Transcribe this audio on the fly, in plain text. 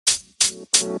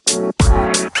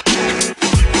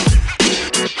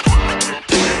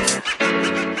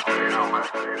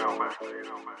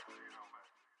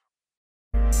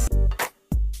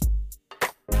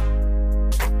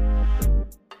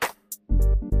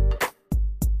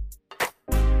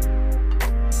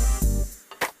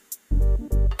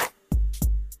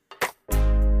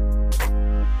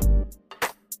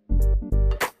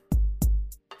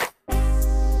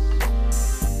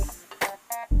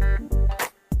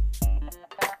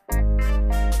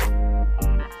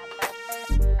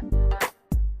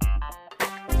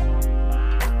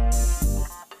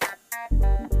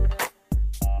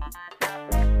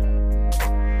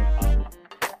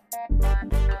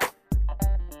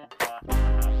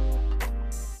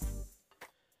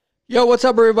Yo, what's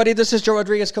up, everybody? This is Joe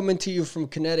Rodriguez coming to you from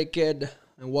Connecticut,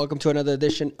 and welcome to another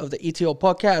edition of the ETO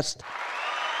Podcast.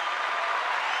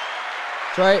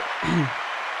 That's right.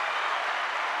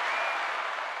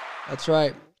 That's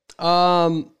right.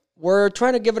 We're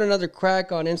trying to give it another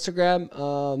crack on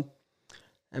Instagram.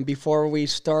 And before we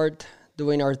start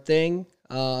doing our thing,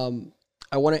 I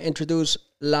want to introduce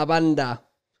La Banda.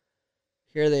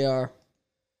 Here they are.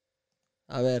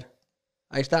 A ver.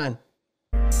 Ahí están.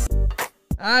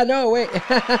 Ah, no, wait.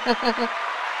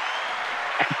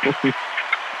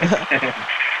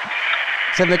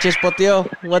 Se me chispoteó.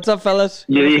 What's up, fellas?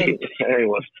 Hey,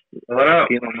 what's up?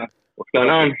 What's going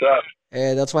on?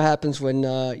 That's what happens when,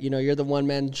 you're the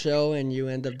one-man show and you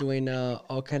end up doing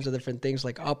all kinds of different things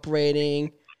like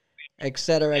operating, et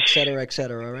cetera,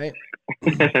 right?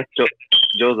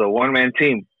 Joe's a one-man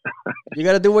team. You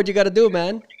got to do what you got to do,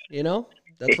 man. You know?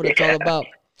 That's what it's all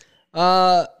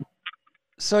about.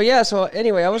 So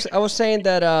anyway, I was saying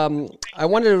that I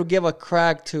wanted to give a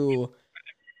crack to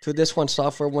this one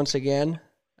software once again.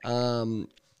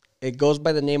 It goes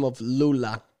by the name of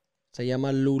Lula. Se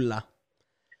llama Lula.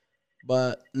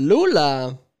 But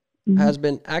Lula has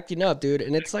been acting up, dude,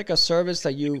 and it's like a service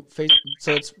that you face.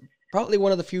 So it's probably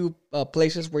one of the few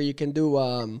places where you can do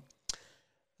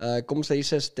 ¿cómo se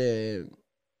dice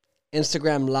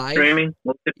Instagram Live? Streaming?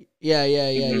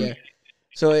 Yeah.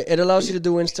 So it allows you to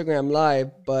do Instagram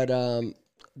Live, but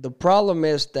the problem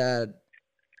is that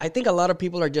I think a lot of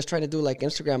people are just trying to do like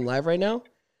Instagram Live right now.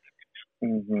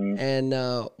 Mm-hmm. And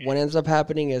what ends up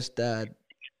happening is that,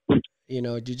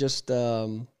 you just...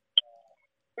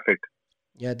 Perfect.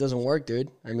 Yeah, it doesn't work, dude.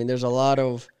 I mean, there's a lot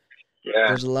of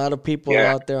people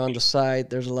out there on the site.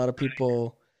 There's a lot of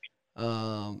people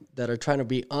that are trying to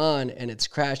be on, and it's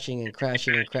crashing. You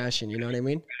know what I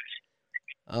mean?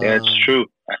 Yeah, it's true.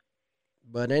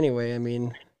 But anyway, I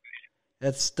mean,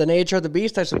 that's the nature of the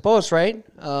beast, I suppose, right?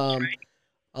 A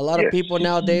lot of people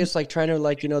nowadays like trying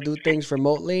to do things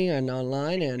remotely and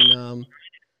online, and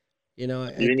even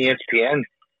ESPN.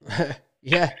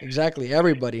 Yeah, exactly.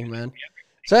 Everybody, man.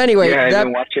 So anyway, I've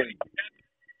been watching.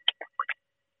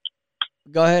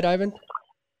 Go ahead, Ivan.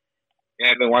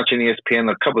 Yeah, I've been watching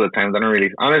ESPN a couple of times.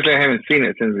 Honestly, I haven't seen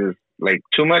it since it's like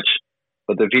too much.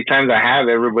 But the few times I have,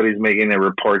 everybody's making their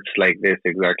reports like this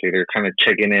exactly. They're kind of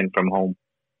checking in from home.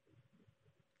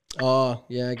 Oh,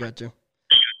 yeah, I got you,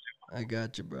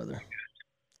 brother.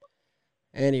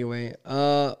 Anyway,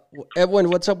 Edwin,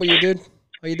 what's up with you, dude?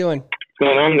 How you doing? What's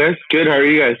going on, guys? Good. How are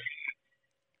you guys?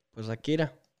 Pues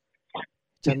Akira.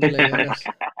 Echándole ganas.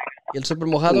 ¿Y el super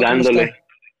mojado cómo Dándole.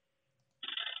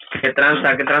 está? ¿Qué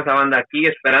tranza, banda? Aquí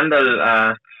esperando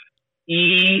el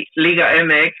Liga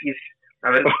MX.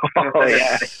 A ver, oh,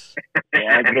 yeah.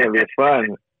 Yeah, it's gonna be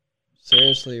fun.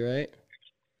 Seriously, right?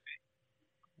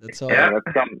 That's all. Yeah,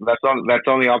 that's the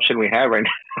only option we have right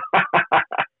now.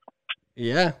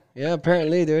 Yeah,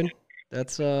 apparently, dude.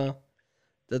 That's all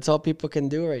people can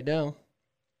do right now.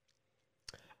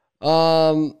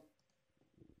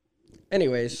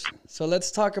 Anyways, so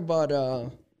let's talk about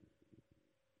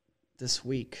this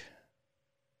week.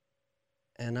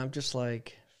 And I'm just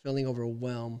like feeling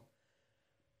overwhelmed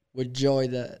with joy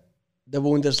that the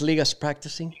Bundesliga is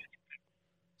practicing.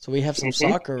 So we have some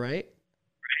soccer, right?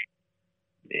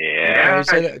 Yeah.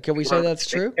 Can we say that's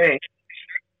true?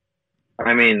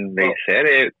 I mean, they said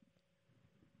it.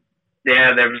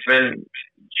 Yeah, they've been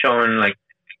showing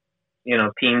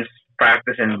teams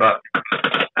practicing, but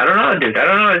I don't know, dude. I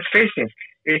don't know. It's crazy.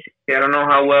 I don't know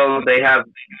how well they have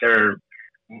their,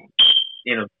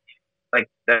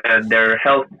 their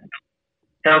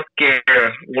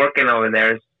healthcare working over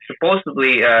there. Supposed to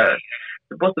be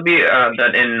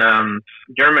that in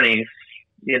Germany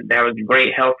they have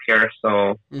great healthcare.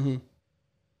 So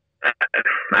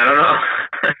I don't know,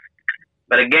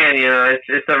 but again,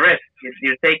 it's a risk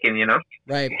you're taking.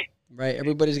 Right.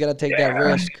 Everybody's got to take that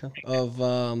risk of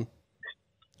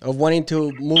wanting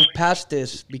to move past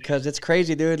this because it's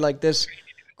crazy, dude. Like this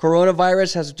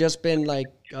coronavirus has just been like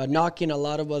knocking a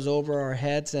lot of us over our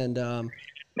heads. And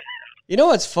you know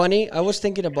what's funny? I was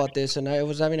thinking about this, and I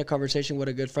was having a conversation with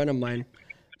a good friend of mine.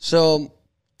 So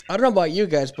I don't know about you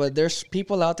guys, but there's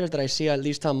people out there that I see, at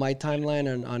least on my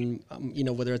timeline, and on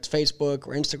whether it's Facebook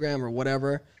or Instagram or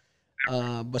whatever,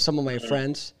 but some of my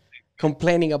friends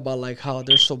complaining about like how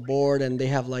they're so bored and they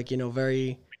have like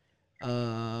very they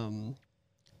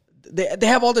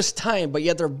have all this time, but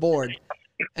yet they're bored.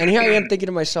 And here I am thinking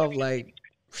to myself like,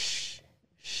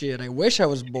 shit, I wish I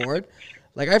was bored.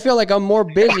 Like I feel like I'm more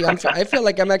busy. I feel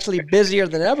like I'm actually busier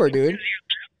than ever, dude.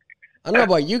 I don't know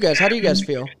about you guys. How do you guys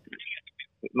feel?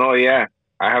 No, yeah,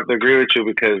 I have to agree with you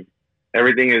because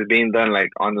everything is being done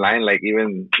like online. Like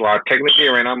technically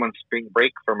right now I'm on spring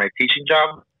break for my teaching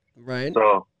job. Right.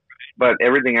 So, but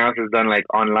everything else is done like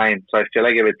online. So I feel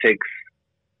like if it takes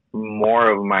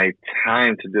more of my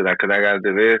time to do that, because I got to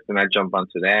do this and I jump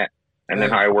onto that, and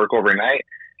then I work overnight.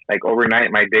 Like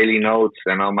overnight, my daily notes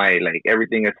and all my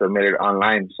everything is submitted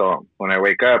online. So when I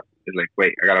wake up, it's like,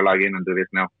 wait, I gotta log in and do this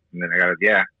now, and then I gotta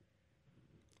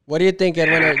What do you think,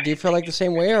 Edwin? Do you feel like the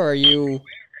same way, or are you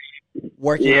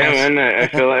working? Yeah, man. I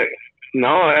feel like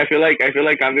I feel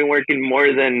like I've been working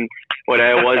more than what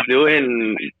I was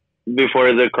doing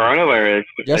before the coronavirus.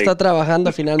 Ya está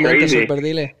trabajando finalmente, super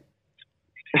dile.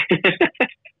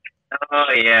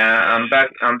 Oh yeah, I'm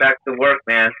back to work,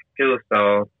 man, too.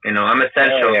 So I'm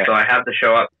essential, so I have to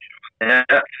show up. Yeah.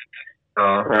 So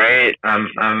right, I'm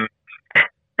I'm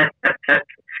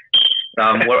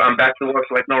back to work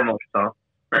like normal. So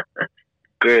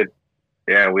good.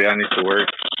 Yeah, we all need to work.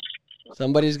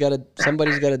 Somebody's got to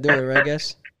do it, right? I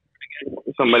guess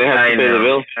somebody has to pay the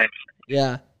bills.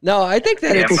 Yeah. No, I think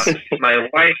that it's my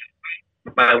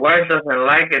wife doesn't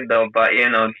like it though, but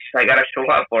I gotta show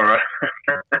up for her.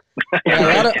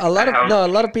 Yeah, a lot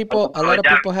of people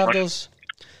have those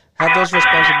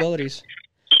responsibilities.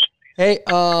 Hey,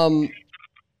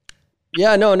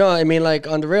 yeah, no, I mean, like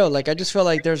on the real, like I just feel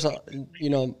like there's a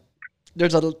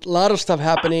lot of stuff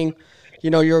happening.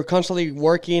 You're constantly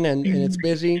working and it's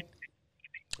busy.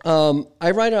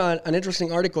 I write an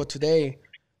interesting article today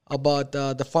about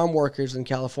the farm workers in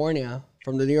California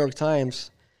from the New York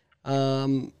Times.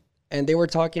 And they were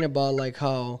talking about like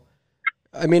how,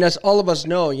 I mean, as all of us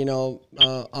know,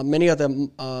 many of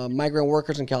the migrant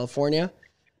workers in California,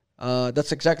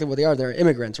 that's exactly what they are. They're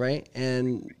immigrants, right?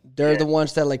 And they're the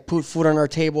ones that like put food on our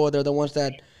table. They're the ones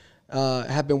that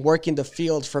have been working the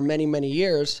fields for many, many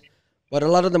years, but a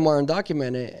lot of them are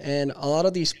undocumented. And a lot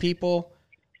of these people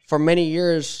for many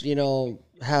years,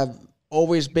 have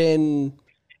always been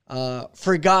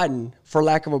forgotten, for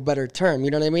lack of a better term. You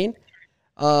know what I mean?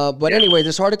 But anyway,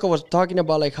 this article was talking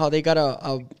about like how they got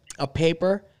a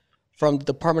paper from the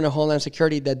Department of Homeland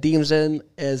Security that deems them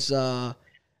as what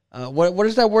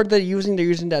is that word they're using? They're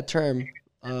using that term.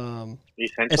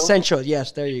 Essential.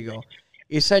 Yes, there you go.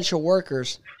 Essential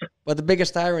workers. But the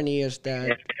biggest irony is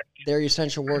that they're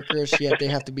essential workers, yet they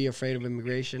have to be afraid of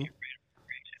immigration.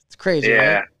 It's crazy,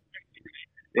 right?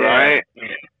 Right.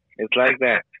 It's like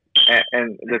that.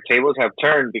 And the tables have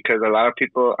turned because a lot of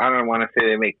people, I don't want to say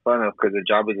they make fun of, because a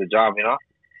job is a job,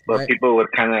 but right. People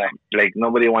would kind of like,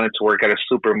 nobody wanted to work at a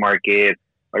supermarket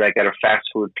or like at a fast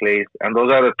food place. And those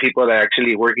are the people that are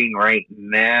actually working right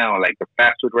now, like the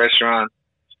fast food restaurants,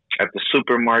 at the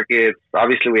supermarkets.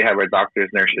 Obviously we have our doctors,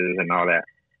 nurses and all that,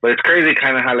 but it's crazy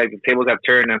kind of how like the tables have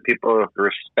turned and people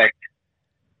respect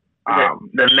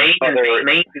the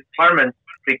main departments,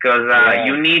 because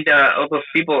you need all those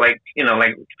people like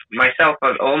myself,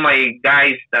 all my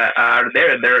guys that are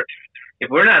there. If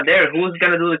we're not there, who's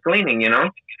gonna do the cleaning? Mm-hmm.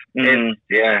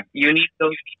 You need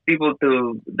those people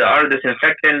that are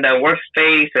disinfecting the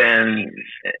workspace,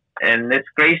 and it's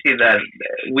crazy that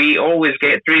we always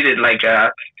get treated like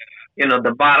the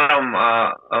bottom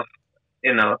of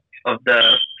the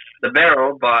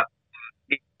barrel, but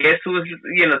guess who's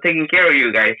taking care of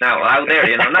you guys now out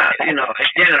there? Not in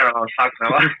general. I'm talking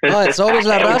about. Oh, it's always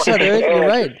la raza, dude. You're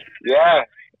right. Yeah,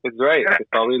 it's right.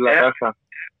 It's always la raza.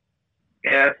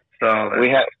 Yeah. So we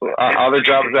have all the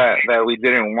jobs that we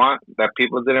didn't want, that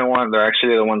people didn't want. They're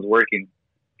actually the ones working,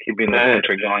 keeping the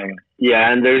country going.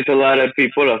 Yeah, and there's a lot of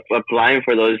people applying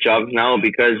for those jobs now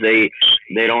because they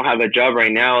don't have a job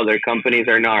right now. Their companies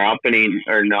are not opening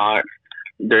or not.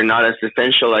 They're not as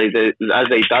essential as they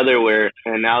thought they were,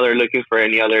 and now they're looking for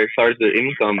any other source of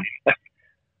income.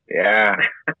 Yeah.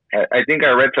 I think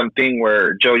I read something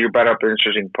where, Joe, you brought up an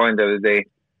interesting point the other day.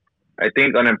 I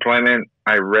think unemployment,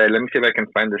 I read, let me see if I can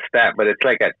find the stat, but it's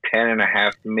like at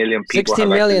 10.5 million people 16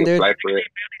 million, dude. applied for it.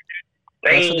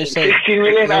 That's what they say. 16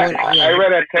 million? I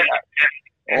read at 10.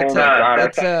 Oh, my God.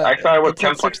 I thought it was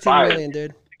 10.5 million,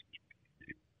 dude.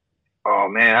 Oh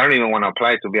man, I don't even want to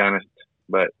apply, to be honest.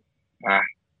 But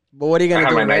But what are you I gonna have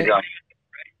do, my night right? job.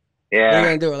 What are you Yeah,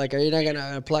 gonna do? Like, are you not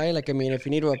gonna apply? Like, I mean, if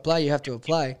you need to apply, you have to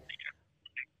apply.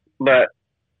 but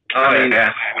I mean,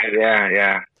 yeah.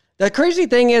 yeah. The crazy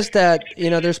thing is that,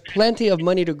 there's plenty of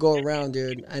money to go around,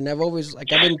 dude. And I've always,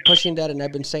 like, I've been pushing that and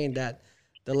I've been saying that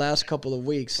the last couple of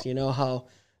weeks, how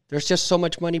there's just so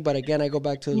much money. But again, I go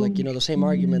back to, like, the same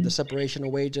argument, the separation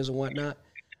of wages and whatnot.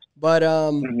 But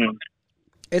Hmm.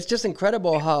 it's just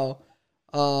incredible how,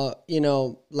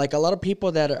 like a lot of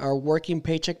people that are working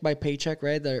paycheck by paycheck,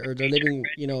 right? They're living,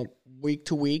 week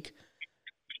to week.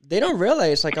 They don't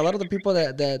realize, like, a lot of the people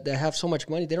that have so much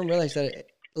money, they don't realize that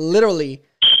literally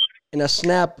in a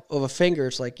snap of a finger,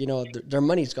 it's like, their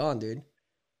money's gone, dude.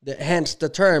 Hence the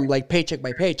term, like, paycheck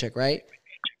by paycheck, right?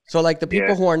 So, like, the people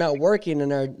Yeah. who are not working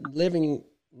and are living,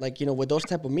 like, with those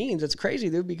type of means, it's crazy,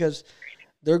 dude, because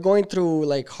they're going through,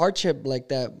 like, hardship like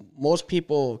that most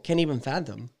people can't even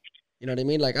fathom. You know what I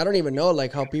mean? Like, I don't even know,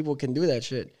 like, how people can do that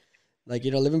shit. Like,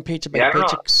 living paycheck by Yeah, I don't know.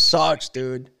 paycheck sucks,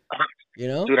 dude. You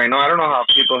know? Dude, I know. I don't know how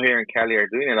people here in Cali are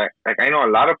doing it. Like I know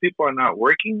a lot of people are not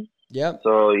working, Yep.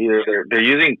 so either they're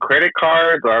using credit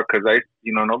cards or because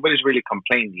nobody's really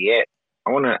complained yet.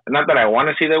 Not that I want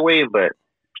to see that way, but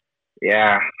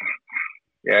yeah,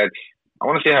 I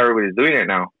want to see how everybody's doing it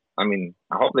now. I mean,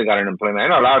 I hope they got unemployment. I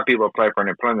know a lot of people apply for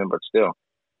unemployment, but still.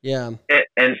 Yeah.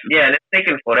 And it's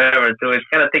taking forever too. It's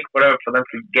gonna take forever for them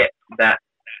to get that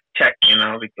check,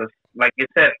 because like you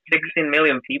said, 16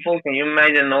 million people. Can you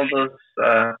imagine all those?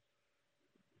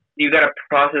 You gotta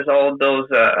process all those,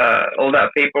 all that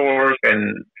paperwork,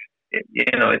 and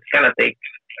it's gonna take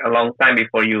a long time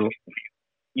before you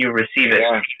receive it.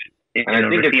 Yeah, and I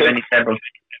think Receive any type of.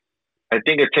 I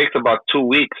think it takes about 2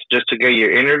 weeks just to get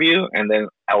your interview, and then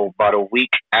about a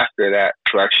week after that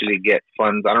to actually get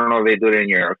funds. I don't know if they do it in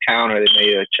your account or they mail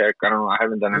you a check. I don't know. I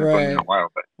haven't done unemployment in a while,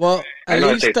 but Well, I know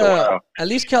it takes a while. at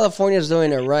least California's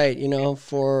doing it right,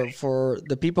 for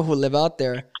the people who live out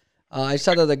there. I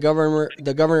saw that the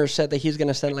governor said that he's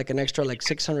gonna send like an extra like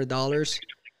 $600,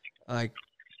 like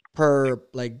per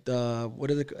like what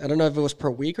is it? I don't know if it was per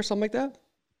week or something like that.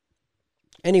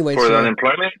 Anyway, For the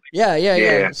unemployment?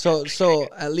 yeah. So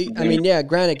at least, I mean, yeah.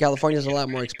 Granted, California's a lot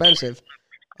more expensive,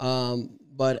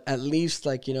 but at least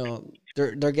like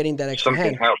they're getting that extra Something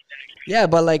hand. helps. Yeah,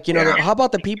 but like Yeah. how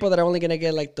about the people that are only gonna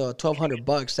get like the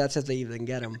 $1,200? That's if they even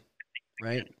get them,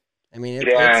 right? I mean,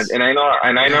 Yeah, and I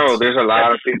know it's- there's a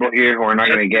lot of people here who are not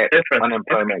going to get Different.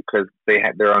 unemployment because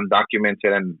they're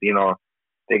undocumented and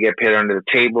they get paid under the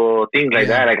table, things like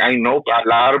Yeah. that. Like I know a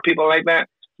lot of people like that.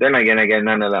 They're not going to get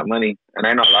none of that money, and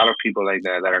I know a lot of people like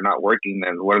that are not working.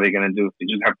 And what are they going to do? They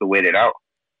just have to wait it out.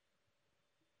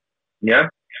 Yeah.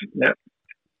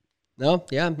 No,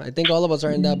 yeah, I think all of us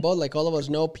are in that boat. Like all of us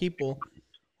know people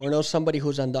or know somebody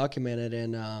who's undocumented,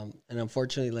 and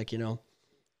unfortunately, like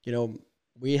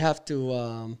we have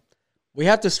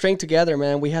to string together,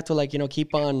 man. We have to like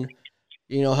keep on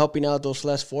helping out those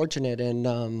less fortunate, and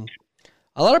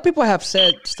a lot of people have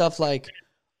said stuff like,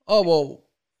 oh well,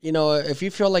 if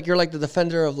you feel like you're like the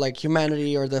defender of like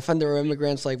humanity or the defender of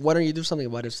immigrants, like why don't you do something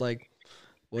about it? It's like,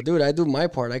 well, dude, I do my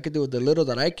part. I could do the little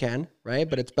that I can, right?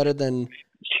 But it's better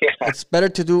Yeah, it's better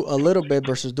to do a little bit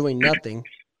versus doing nothing.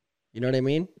 You know what I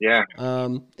mean? yeah,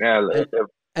 yeah.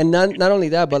 And not only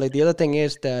that, but like the other thing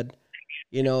is that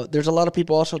there's a lot of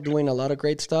people also doing a lot of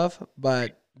great stuff,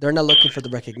 but they're not looking for the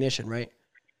recognition, right?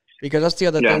 Because that's the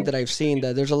other Yeah. thing that I've seen,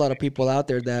 that there's a lot of people out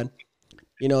there that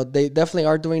they definitely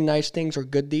are doing nice things or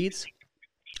good deeds,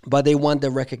 but they want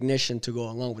the recognition to go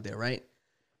along with it, right?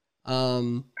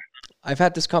 I've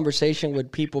had this conversation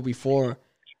with people before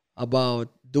about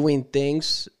doing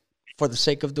things for the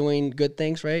sake of doing good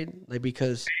things, right? Like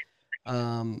because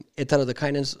it's out of the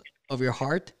kindness of your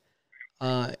heart,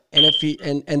 and if you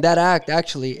and that act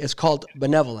actually is called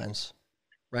benevolence,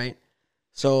 right?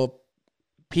 So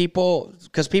people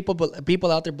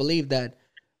out there believe that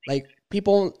like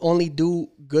people only do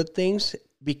good things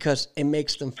because it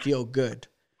makes them feel good,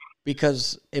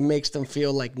 because it makes them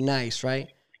feel like nice, right?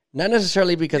 Not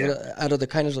necessarily because out of the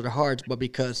kindness of their hearts, but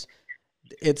because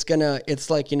it's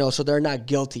like so they're not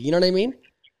guilty. You know what I mean?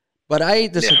 But I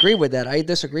disagree with that.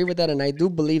 And I do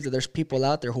believe that there's people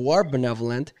out there who are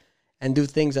benevolent and do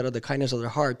things out of the kindness of their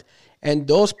heart, and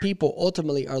those people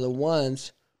ultimately are the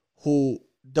ones who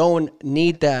don't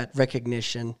need that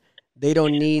recognition. They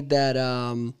don't need that,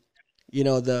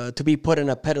 to be put in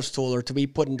a pedestal or to be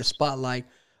put in the spotlight.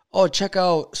 Oh, check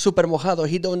out Super Mojado.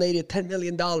 He donated $10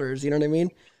 million. You know what I mean?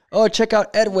 Oh, check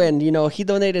out Edwin. He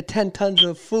donated 10 tons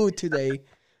of food today.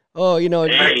 Oh, Hey,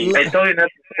 I told you not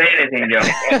to say anything, Joe.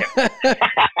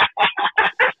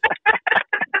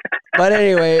 But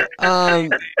anyway,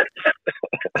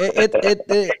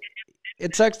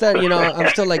 it sucks that I'm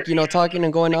still like talking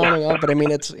and going on and on. But I mean,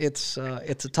 it's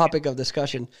a topic of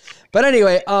discussion. But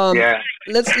anyway,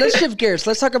 let's shift gears.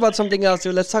 Let's talk about something else,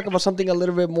 dude. Let's talk about something a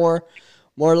little bit more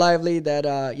lively that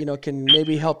can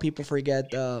maybe help people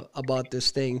forget about this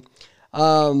thing.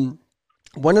 One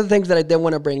of the things that I did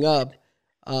want to bring up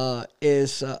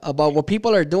is about what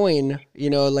people are doing,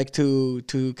 like to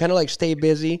kind of like stay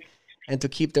busy and to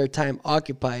keep their time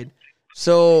occupied.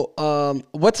 So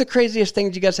what's the craziest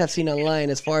thing you guys have seen online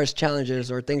as far as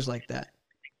challenges or things like that?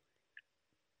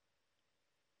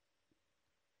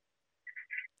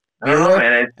 I don't know,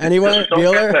 man. Anyone?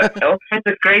 All kinds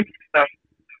of crazy stuff.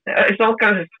 It's all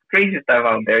kinds of crazy stuff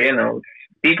out there,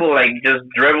 People like just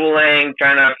dribbling,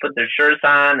 trying to put their shirts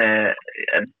on, and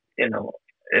it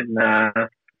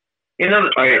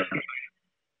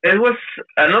was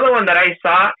another one that I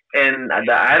saw, and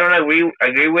that I don't agree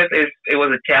with. Is it was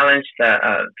a challenge that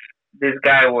this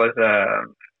guy was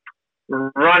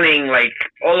running like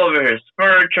all over his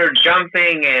furniture,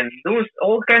 jumping and doing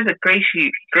all kinds of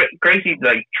crazy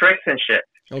like tricks and shit.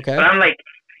 Okay. But I'm like,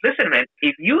 listen, man,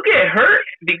 if you get hurt,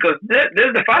 because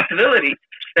there's the possibility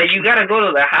that you gotta go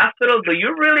to the hospital. Do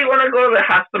you really want to go to the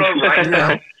hospital right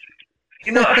now?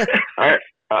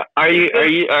 Are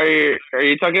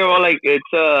you talking about like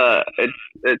it's a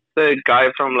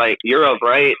guy from like Europe,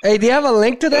 right? Hey, do you have a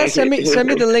link to that? Send me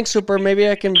the link, Super. Maybe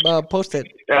I can post it.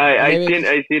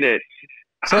 I seen it.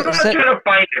 I'm not trying to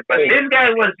find it, but this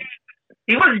guy was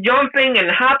jumping and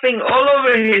hopping all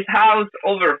over his house,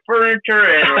 over furniture,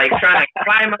 and like trying to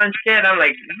climb on shit. I'm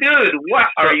like, dude, what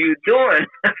are you doing?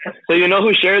 So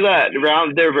who shared that? The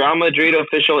Real Madrid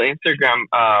official Instagram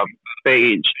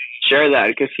page. Share that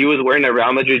because he was wearing a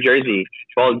Real Madrid jersey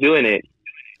while doing it,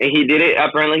 and he did it.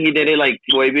 Apparently, he did it like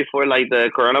way before like the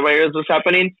coronavirus was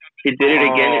happening. He did it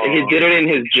again. He did it in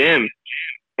his gym,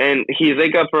 and he's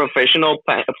like a professional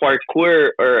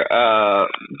parkour or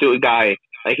guy.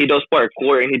 Like he does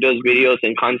parkour and he does videos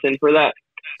and content for that.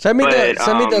 Send me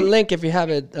the link if you have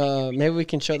it. Maybe we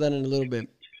can show that in a little bit.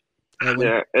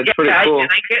 It's pretty cool.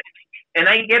 And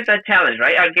I get that challenge,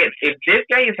 right? I get if this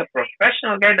guy is a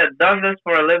professional guy that does this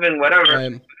for a living,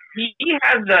 whatever. He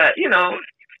has the,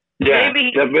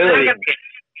 maybe the ability.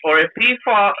 Or if he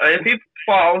falls, he's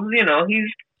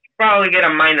probably get a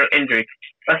minor injury.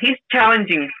 But he's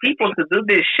challenging people to do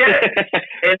this shit.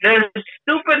 And there's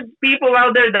stupid people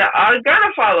out there that are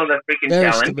gonna follow the freaking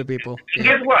challenge. Stupid people. And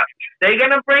guess what? They're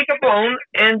gonna break a bone,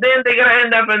 and then they're gonna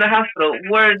end up in the hospital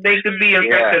where they could be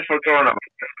infected for coronavirus.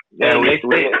 Yeah,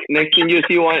 next thing you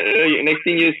see one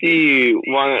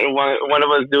of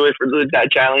us do it for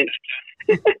that challenge.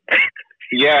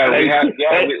 Yeah, we have.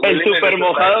 Yeah, el super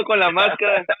mojado con la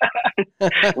máscara.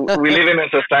 We live in a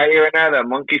society right now that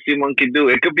monkey see, monkey do.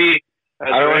 It could be.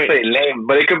 I don't want to say lame,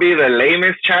 but it could be the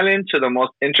lamest challenge to the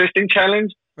most interesting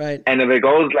challenge. Right. And if it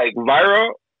goes like viral,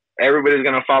 everybody's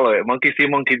gonna follow it. Monkey see,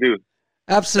 monkey do.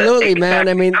 Absolutely, man.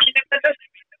 I mean.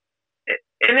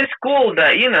 And it's cool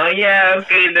that,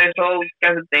 there's all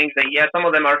kinds of things that, some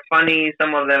of them are funny,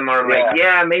 some of them are like,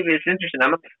 maybe it's interesting, I'm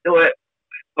going to do it.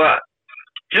 But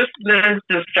let's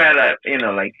just try to,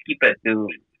 keep it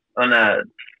on a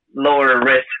lower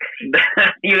risk.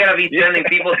 You got to be sending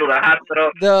people to the hospital.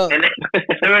 And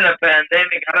during a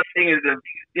pandemic, I don't think it's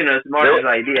the smartest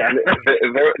idea.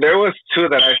 There was two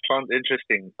that I found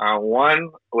interesting. One,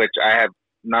 which I have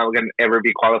not going to ever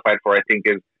be qualified for, I think,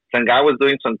 is some guy was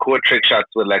doing some cool trick shots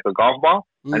with like a golf ball,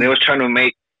 and he was trying to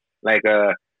make like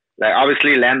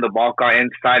obviously land the ball caught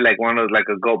inside like one of those, like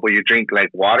a gulp where you drink like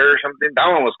water or something. That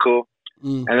one was cool.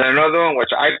 And then another one which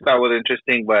I thought was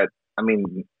interesting, but I mean,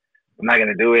 I'm not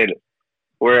gonna do it.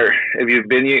 Where if you've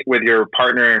been with your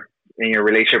partner in your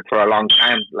relationship for a long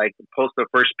time, like post the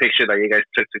first picture that you guys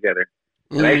took together.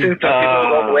 And I think some people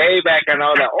go way back and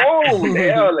all that. Oh,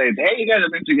 hell, like, hey, you guys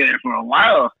have been together for a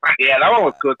while. Yeah, that one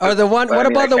was good. Or the one. What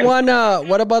about the one?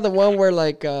 What about the one where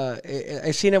like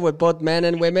I seen it with both men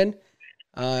and women?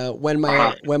 When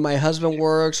my husband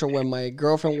works or when my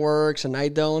girlfriend works and I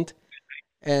don't,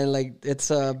 and like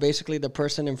it's basically the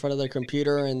person in front of their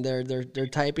computer and they're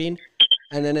typing,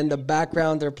 and then in the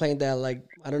background they're playing that like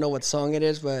I don't know what song it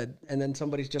is, but and then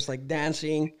somebody's just like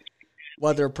dancing.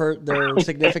 While their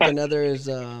significant other is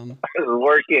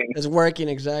working. Is working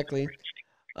exactly.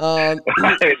 I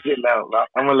haven't seen that one.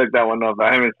 I'm gonna look that one up.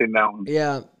 I haven't seen that one.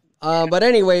 Yeah, but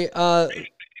anyway, I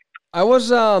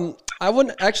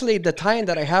wouldn't actually. The tie-in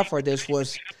that I have for this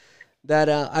was that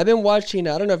I've been watching.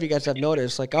 I don't know if you guys have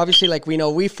noticed. Like obviously, like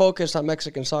we focus on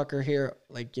Mexican soccer here,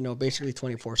 like basically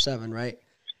 24/7, right?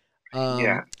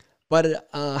 Yeah. But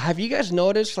have you guys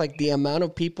noticed like the amount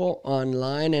of people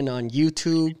online and on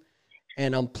YouTube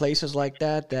and on places like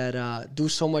that that do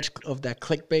so much of that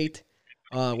clickbait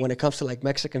when it comes to like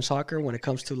Mexican soccer, when it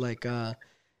comes to like an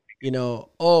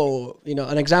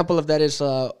example of that is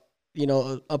a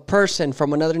person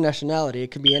from another nationality.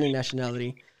 It could be any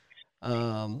nationality.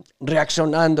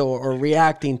 Reaccionando or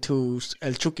reacting to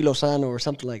El Chucky Lozano or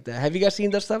something like that. Have you guys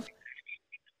seen that stuff?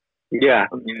 Yeah.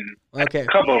 Okay.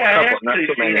 Couple, not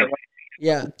too many.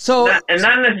 Yeah. So not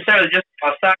necessarily just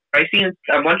about soccer. I've seen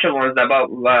a bunch of ones about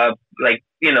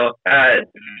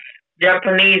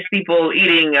Japanese people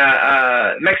eating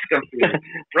Mexican food,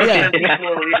 Russian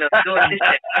people, doing this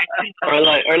shit. or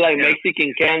like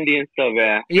Mexican candy and stuff.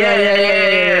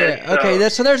 Yeah. Okay,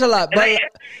 so there's a lot,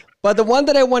 but the one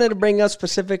that I wanted to bring up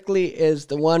specifically is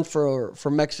the one for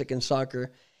Mexican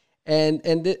soccer, and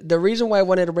the reason why I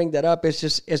wanted to bring that up is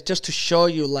just to show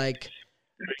you like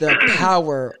the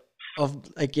power of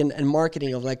like in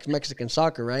marketing of like Mexican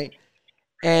soccer, right?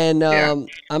 And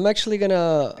I'm actually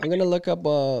gonna look up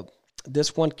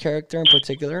this one character in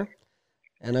particular,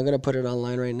 and I'm gonna put it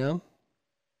online right now.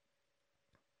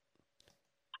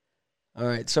 All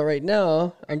right, so right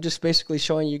now I'm just basically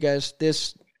showing you guys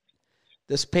this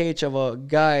page of a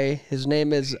guy. His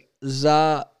name is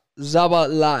Zaba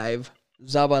Live.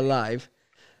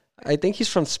 I think he's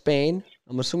from Spain.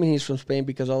 I'm assuming he's from Spain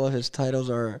because all of his titles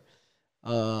are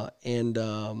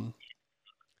in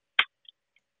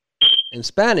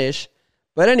Spanish.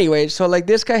 But anyway, so like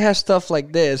this guy has stuff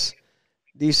like this.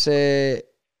 Dice,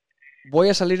 voy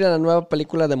a salir en la nueva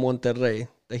película de Monterrey.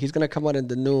 That he's going to come out in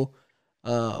the new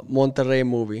Monterrey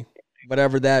movie.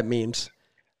 Whatever that means.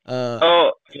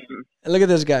 Look at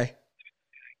this guy.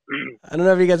 I don't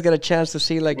know if you guys got a chance to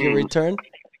see like your return.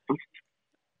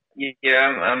 Yeah,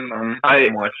 I'm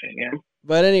watching. Yeah.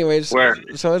 But anyways,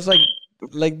 so it's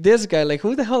like this guy. Like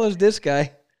who the hell is this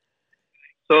guy?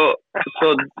 So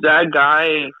that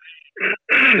guy.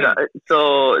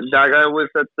 So that guy was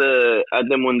at the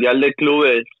Mundial de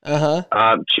Clubes,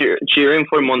 cheering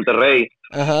for Monterrey.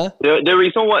 The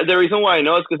reason why I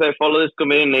know is because I follow this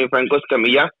comedian named Franco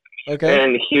Escamilla. Okay.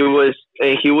 And he was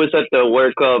at the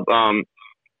World Cup,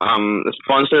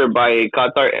 sponsored by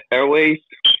Qatar Airways,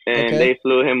 and they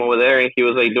flew him over there, and he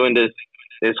was like doing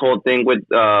this whole thing with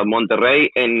Monterrey,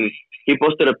 and he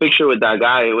posted a picture with that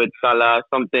guy with Salah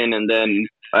something, and then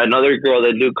another girl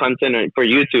that do content for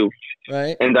YouTube.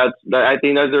 Right. And I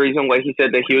think that's the reason why he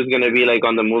said that he was gonna be like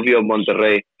on the movie of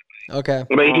Monterrey. Okay.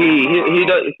 But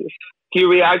he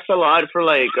reacts a lot for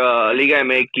like Liga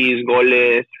MX,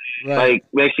 goles, like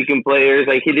Mexican players.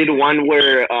 Like he did one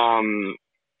where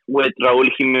with Raúl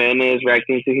Jiménez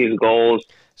reacting to his goals,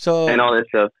 and all this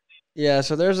stuff. Yeah,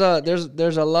 so there's a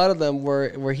lot of them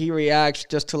where he reacts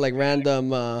just to like random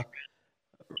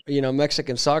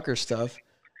Mexican soccer stuff.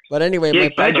 But anyway, he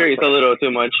exaggerates a little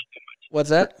too much. What's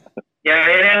that? Yeah,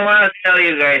 I didn't want to tell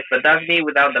you guys, but that's me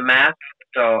without the mask.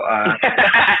 So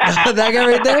that guy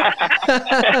right there.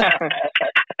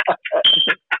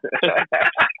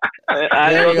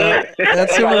 There you go.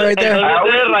 That's super right there.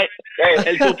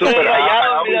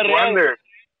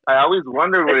 I always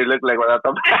wondered what he looked like without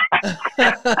the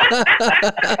mask.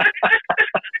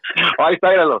 Ahí está,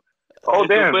 míralo. Oh,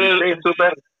 damn.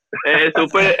 Super.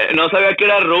 No sabía que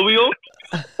era rubio.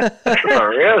 For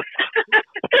real.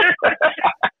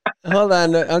 Hold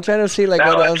on, I'm trying to see like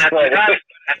what else.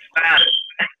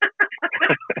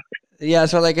 Yeah,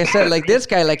 so like I said, like this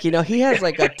guy, like he has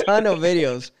like a ton of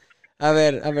videos. A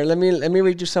ver, let me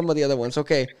read you some of the other ones.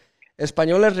 Okay,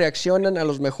 españoles reaccionan a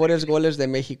los mejores goles de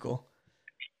México.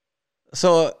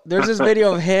 So there's this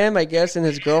video of him, I guess, and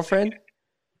his girlfriend,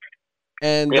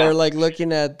 and they're like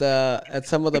looking at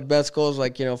some of the best goals,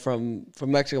 like from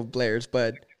Mexican players,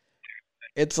 but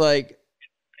it's like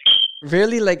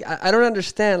really like I don't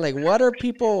understand. Like, what are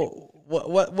people?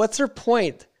 What's their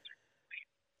point?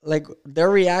 Like they're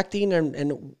reacting,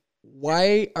 and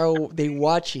why are they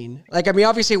watching? Like, I mean,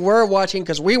 obviously we're watching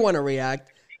because we want to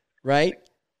react, right?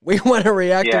 We want to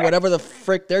react to whatever the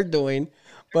frick they're doing.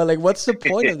 But like, what's the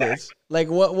point of this? Like,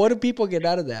 what do people get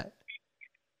out of that?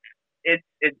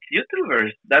 It's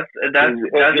YouTubers. That's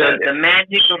the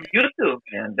magic of YouTube,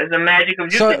 man. That's the magic of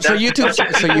YouTube. So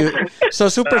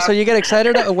YouTube. So you get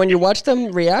excited when you watch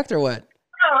them react, or what?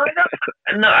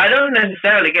 No, I don't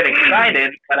necessarily get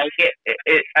excited, but I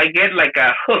get like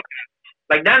a hook.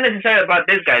 Like, not necessarily about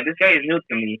this guy. This guy is new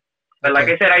to me. But like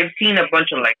I said, I've seen a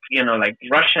bunch of like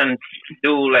Russians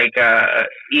do like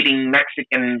eating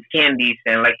Mexican candies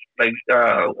and like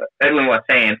Edwin was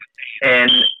saying,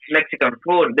 and Mexican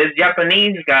food. This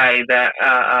Japanese guy that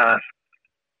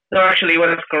no, actually it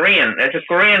was Korean. It's a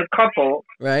Korean couple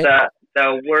right?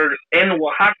 that were in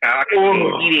Oaxaca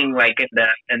actually eating like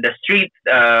in the street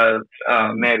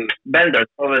vendors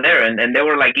over there, and they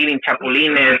were like eating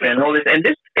chapulines and all this. And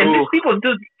these people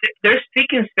do they're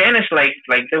speaking Spanish like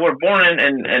they were born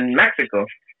in Mexico.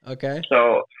 Okay.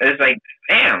 So it's like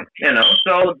damn,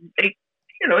 So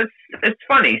it's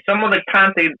funny. Some of the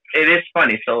content it is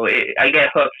funny, so I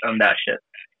get hooked on that shit.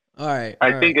 All right.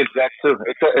 I think it's that too.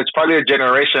 It's probably a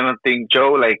generational thing,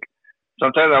 Joe. Like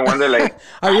sometimes I wonder, like,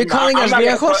 are you calling us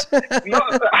viejos? No,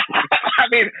 I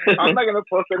mean I'm not gonna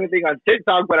post anything on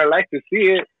TikTok, but I like to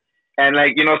see it. And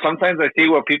like sometimes I see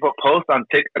what people post on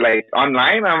like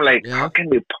online. I'm like, how can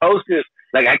they post this?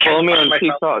 Like I can't follow me on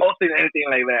TikTok. Posting anything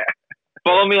like that.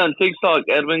 Follow me on TikTok,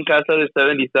 Edwin Cáceres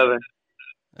 77.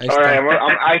 All right,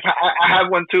 I have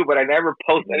one too, but I never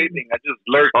post anything. I just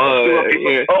lurk.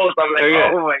 People post. I'm like,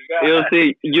 oh my god.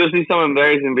 You'll see some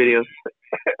embarrassing videos.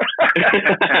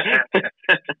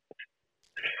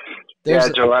 Yeah,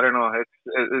 Joe. I don't know.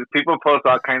 It's people post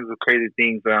all kinds of crazy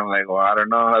things, and I'm like, well, I don't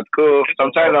know. That's cool.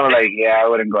 Sometimes I'm like, yeah, I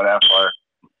wouldn't go that far.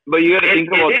 But you gotta think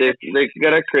about this. They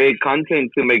gotta create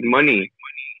content to make money.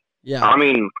 Yeah. I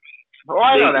mean.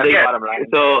 I know that's bottom line.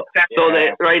 So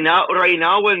that right now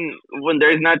when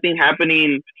there's nothing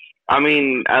happening, I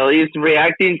mean, at least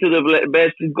reacting to the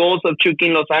best goals of Chucky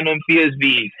Lozano and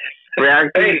PSV,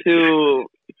 reacting to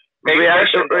like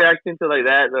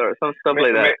that or some stuff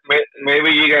like that.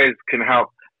 Maybe you guys can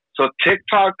help. So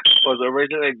TikTok was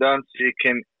originally done so you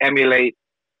can emulate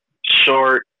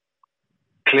short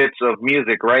clips of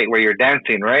music, right, where you're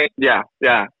dancing, right? Yeah.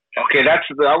 Okay, that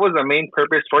was the main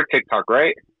purpose for TikTok,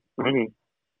 right? Mm-hmm.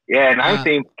 Yeah, and I'm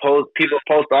seeing people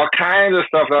post all kinds of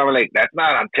stuff. And I'm like, that's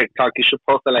not on TikTok. You should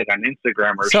post it like on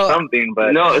Instagram or something.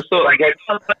 But no, so I guess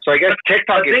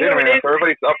TikTok is in there. So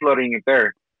everybody's uploading it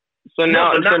there. So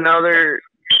now they're.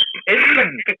 It's like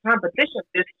a competition.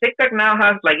 This TikTok now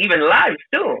has like even live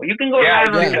too. You can go live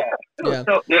on TikTok too. Yeah.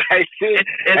 So I see it.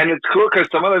 And it's cool because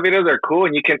some of the videos are cool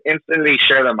and you can instantly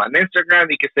share them on Instagram.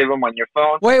 You can save them on your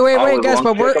phone. Wait, guys,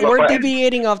 but we're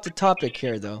deviating off the topic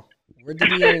here, though. We're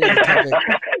deviating off the topic.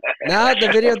 Now,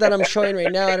 the video that I'm showing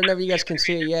right now, I don't know if you guys can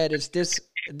see it yet. It's this.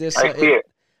 I see it.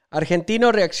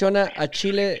 Argentino reacciona a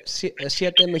Chile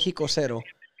 7, México 0.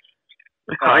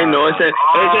 I know, ese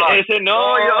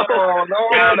no, yo.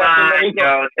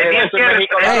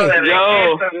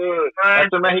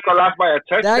 That's Mexico lost by a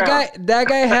touchdown. That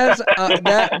guy has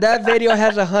that video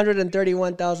has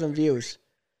 131,000 views.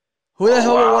 Who the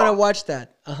hell would want to watch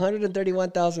that?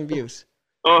 131,000 views.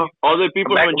 Oh, all the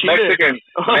people from Chile. Mexicans.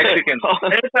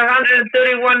 There's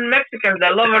 131 Mexicans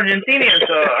that love Argentinians.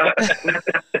 So.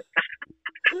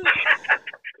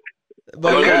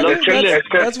 But yeah,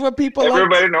 that's what people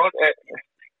everybody like.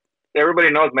 Everybody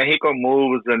knows Mexico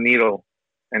moves the needle,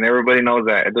 and everybody knows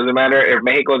that. It doesn't matter if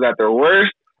Mexico's at their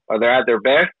worst or they're at their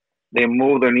best. They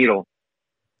move the needle.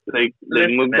 They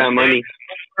move that money.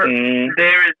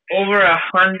 There is over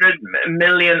 100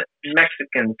 million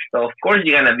Mexicans, so of course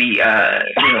you're gonna be,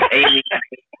 aiming at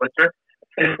the culture.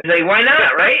 It's like, why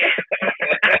not, right?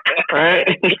 Right.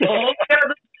 All you gotta do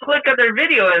is click on their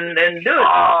video and do it.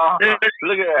 Oh,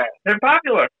 look at that. They're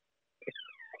popular.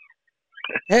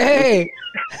 Hey.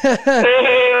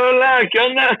 Hola, ¿qué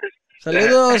onda?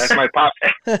 Saludos. That's my pop.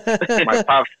 My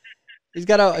pop. He's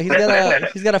got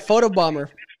a photo bomber.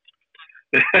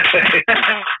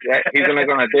 Yeah, he's gonna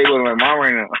go on a date with my mom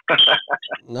right now.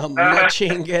 No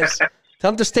chingues.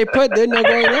 Tell him to stay put. They're not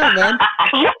going out, man.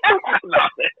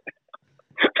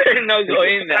 They're not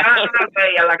going out.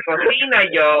 A la cocina,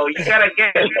 yo. You gotta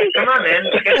get. Come on, man.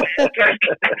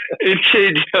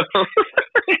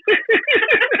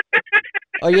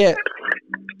 Oh yeah.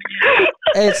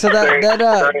 Hey, so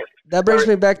that brings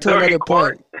me back to another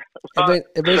point.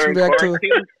 It brings me back to.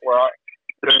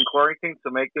 During quarantine,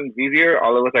 to make things easier,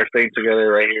 all of us are staying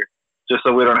together right here, just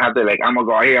so we don't have to I'm gonna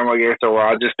go here, I'm gonna go here. So we're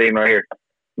all just staying right here.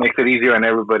 Makes it easier on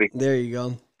everybody. There you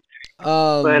go.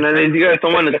 Man, at least you got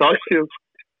someone to talk to.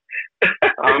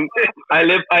 I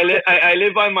live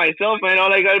by myself, man.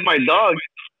 All I got is my dog.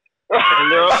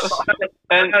 And they're all,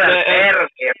 and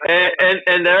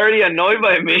they're already annoyed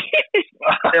by me.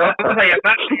 Te vamos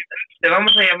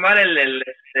a llamar el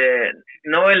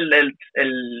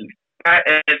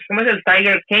 ¿cómo es el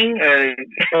Tiger King? El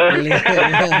Perro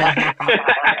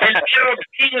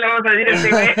King, le vamos a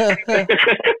decir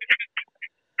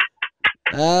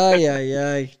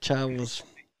Ay, chavos.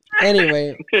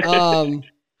 Anyway,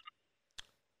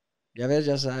 ya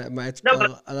ves, I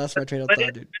lost my train of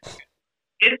thought, dude.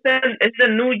 It's the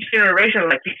new generation,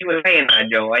 like you were saying,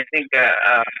 Joe. I think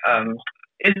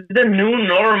it's the new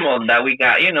normal that we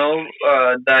got.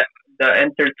 That the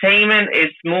entertainment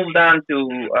is moved on to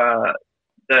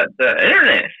the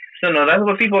internet. So no, that's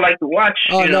what people like to watch.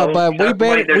 Oh no, but we've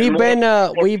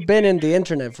been in the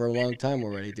internet for a long time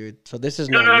already, dude. So this is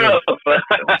not new. But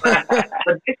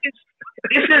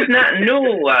this is not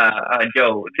new,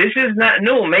 Joe. This is not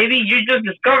new. Maybe you just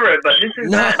discovered it, but this is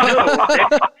not new.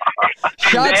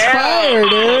 Shots fired,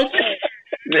 dude.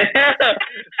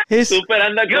 Super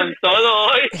anda con todo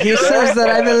hoy. He says that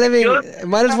I've been living.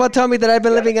 Might as well tell me that I've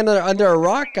been living under a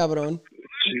rock, cabrón.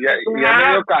 Ya me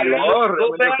dio calor.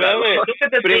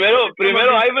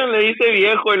 Primero Ivan le dice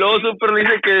viejo y luego Super le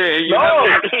dice que... No,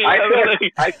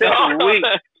 I said we.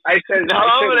 I said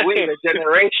we, the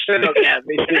generation of that.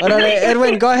 Órale,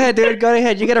 Edwin, go ahead, dude. Go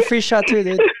ahead. You get a free shot too,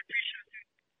 dude.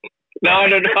 No, I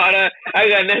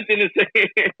got nothing to say.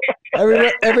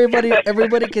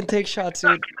 Everybody can take shots,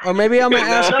 dude. Or maybe I'm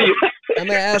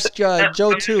gonna ask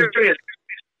Joe too.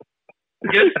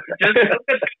 Just look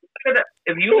at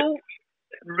if you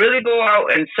really go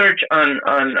out and search on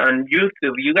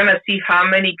YouTube, you're gonna see how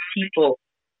many people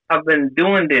have been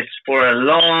doing this for a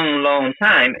long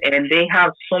time, and they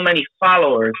have so many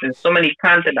followers and so many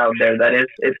content out there that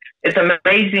it's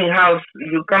amazing how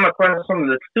you come across some of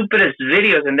the stupidest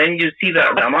videos, and then you see the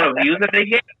amount of views that they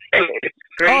get.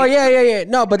 Oh yeah.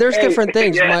 No, but there's different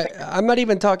things. I'm not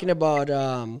even talking about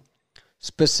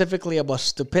specifically about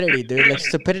stupidity, dude. Like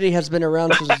stupidity has been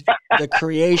around since the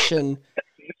creation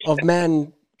of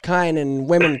mankind and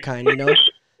womankind, you know.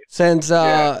 Since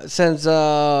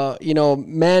you know,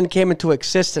 man came into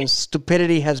existence,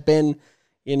 stupidity has been,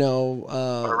 you know,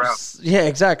 yeah,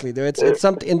 exactly, dude. It's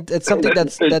something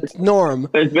that's norm.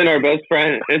 It's been our best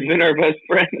friend.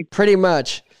 Pretty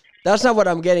much. That's not what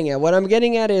I'm getting at. What I'm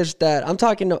getting at is that I'm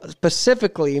talking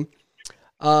specifically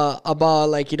about,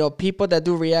 like, you know, people that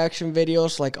do reaction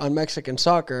videos like on Mexican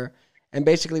soccer, and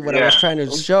basically what I was trying to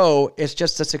show is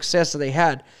just the success that they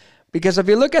had. Because if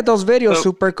you look at those videos,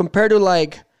 Super, compared to,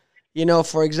 like, you know,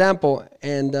 for example,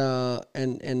 and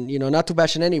you know, not to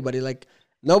bash on anybody, like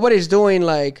nobody's doing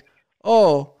like,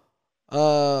 you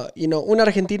know, un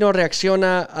argentino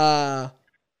reacciona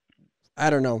I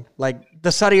don't know, like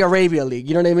the Saudi Arabia League,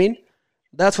 you know what I mean?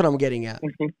 That's what I'm getting at.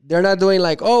 They're not doing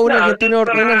like, un argentino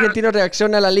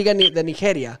reacciona a la Liga de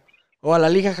Nigeria or a la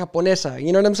Liga Japonesa,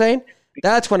 you know what I'm saying?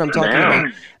 That's what I'm talking about.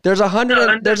 There's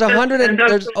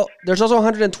also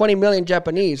 120 million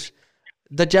Japanese.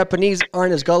 The Japanese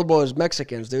aren't as gullible as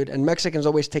Mexicans, dude, and Mexicans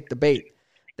always take the bait.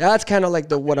 That's kind of like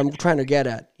what I'm trying to get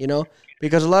at, you know,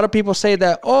 because a lot of people say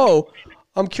that,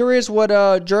 I'm curious what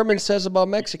German says about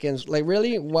Mexicans. Like,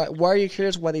 really? Why are you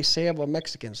curious what they say about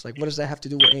Mexicans? Like, what does that have to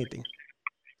do with anything?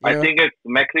 I think it's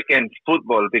Mexican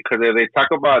football, because if they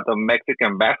talk about the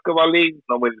Mexican basketball league,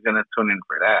 nobody's gonna tune in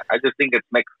for that. I just think it's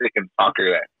Mexican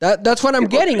soccer. That's what I'm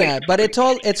getting at. But it's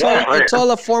all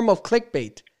a form of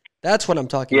clickbait. That's what I'm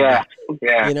talking about.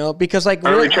 Yeah. You know, because like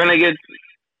we're trying to get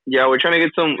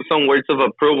some words of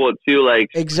approval too, like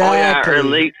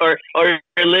exactly. Our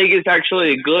league is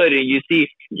actually good, and you see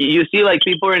like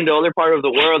people in the other part of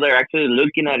the world are actually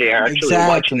looking at it, are actually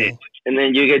watching it, and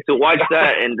then you get to watch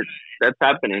that, and that's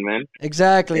happening, man.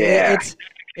 Exactly. Yeah.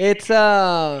 It's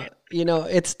you know,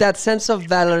 it's that sense of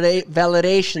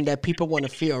validation that people want to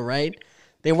feel, right?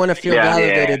 They want to feel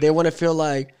validated. Yeah. They want to feel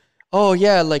like, oh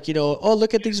yeah, like, you know, oh,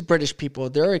 look at these British people.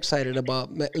 They're excited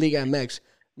about Liga MX.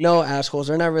 No, assholes.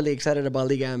 They're not really excited about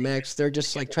Liga MX. They're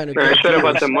just like trying to. They're excited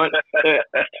about the money.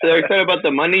 They're excited about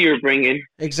the money you're bringing.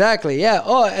 Exactly. Yeah.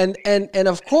 Oh, and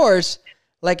of course,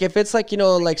 like if it's like, you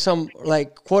know, like some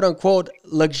like quote unquote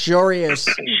luxurious,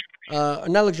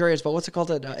 not luxurious, but what's it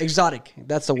called? Exotic.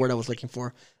 That's the word I was looking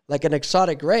for. Like an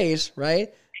exotic race,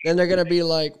 right? Then they're gonna be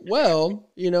like, well,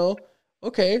 you know,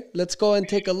 okay, let's go and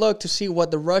take a look to see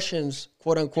what the Russians,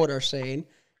 quote unquote, are saying,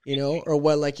 you know, or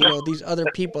what, like, you know, these other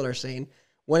people are saying.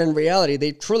 When in reality,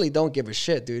 they truly don't give a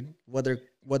shit, dude. What they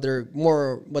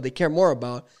care more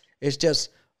about is just,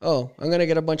 oh, I'm gonna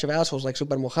get a bunch of assholes like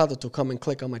Super Mojado to come and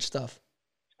click on my stuff.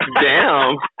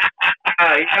 Damn.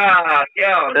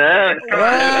 Yeah.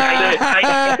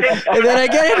 And then I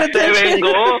get it attention.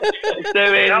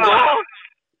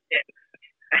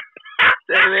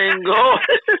 Se vengó.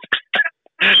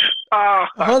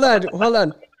 Hold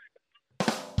on.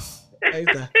 Ahí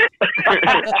está.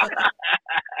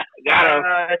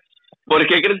 ¿Por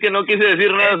qué crees que no quise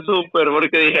decir nada, Super?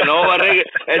 Porque dije, no,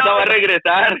 esta va a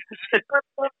regresar.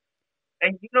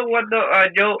 And you know what, though,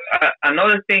 Joe?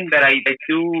 Another thing that I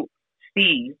do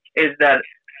see is that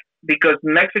because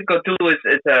Mexico too is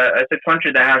a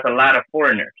country that has a lot of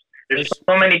foreigners. There's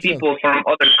so many people from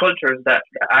other cultures that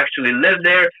actually live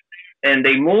there, and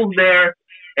they move there,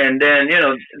 and then, you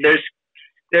know,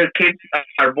 their kids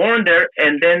are born there,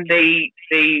 and then they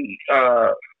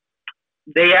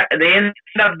they end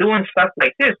up doing stuff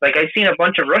like this. Like I've seen a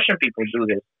bunch of Russian people do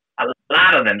this. A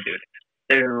lot of them do this.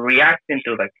 They're reacting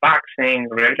to like boxing,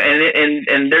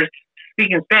 and they're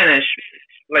speaking Spanish,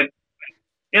 like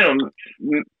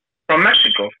from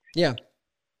Mexico. Yeah.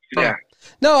 Yeah.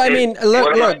 No, I mean,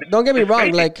 look. Don't get me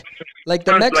wrong. Like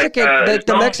the Mexican,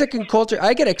 the Mexican culture.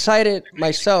 I get excited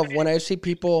myself when I see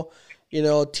people,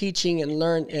 teaching and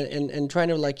learn and trying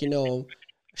to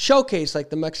showcase like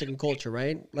the Mexican culture,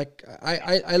 right? Like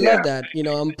I love that.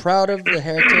 I'm proud of the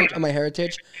heritage, of my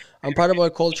heritage. I'm proud of our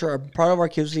culture. I'm proud of our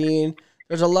cuisine.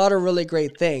 There's a lot of really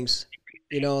great things.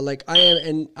 Like I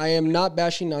am not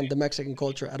bashing on the Mexican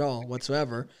culture at all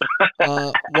whatsoever.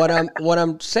 What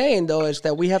I'm saying though is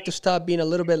that we have to stop being a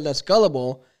little bit less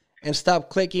gullible and stop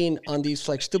clicking on these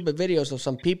like stupid videos of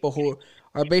some people who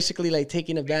are basically like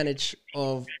taking advantage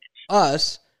of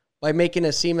us by making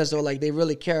it seem as though like they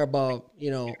really care about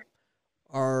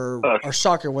our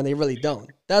soccer when they really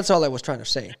don't. That's all I was trying to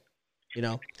say.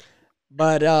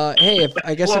 But hey, if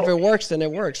it works, then it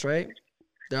works, right?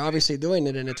 They're obviously doing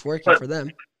it, and it's working for them.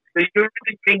 Do you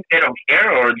really think they don't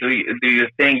care, or do you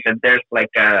think that there's like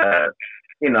a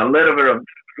little bit of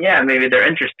maybe they're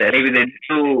interested, maybe they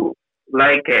do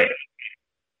like it?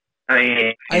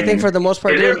 I think for the most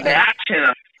part,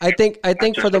 I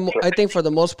think for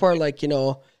the most part, like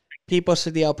people see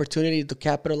the opportunity to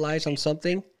capitalize on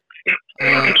something,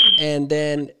 and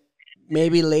then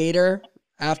maybe later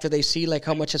after they see like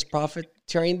how much is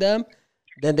profiteering them,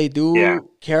 then they do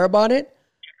care about it.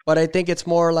 But I think it's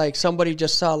more like somebody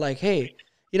just saw like, hey,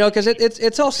 because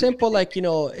it's all simple. Like,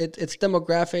 it's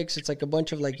demographics. It's like a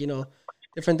bunch of like,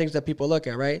 different things that people look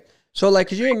at. Right. So like,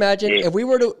 could you imagine if we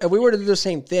were to do the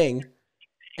same thing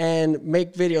and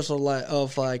make videos of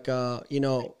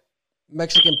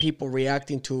Mexican people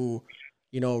reacting to,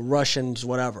 Russians,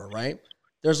 whatever. Right.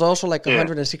 There's also like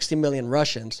 160 million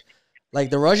Russians. Like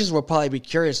the Russians will probably be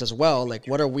curious as well. Like,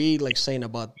 what are we like saying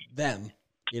about them?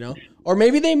 Or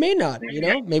maybe they may not,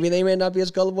 maybe they may not be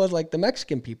as gullible as like the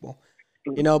Mexican people,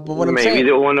 but what I'm saying. Maybe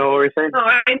they won't know what we're saying.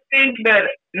 I think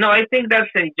that's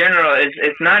in general.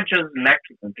 It's not just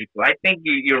Mexican people. I think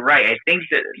you're right. I think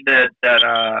that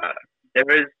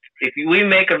there is, if we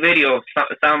make a video of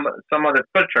some other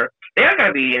culture, they're going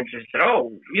to be interested.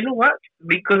 Oh, you know what?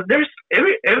 Because there's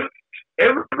every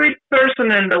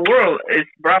person in the world is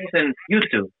browsing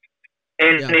YouTube.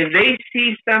 And if they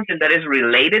see something that is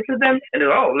related to them, and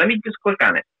let me just click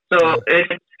on it. So it's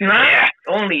not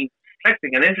only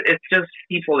Mexican; it's just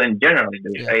people in general.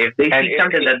 If they see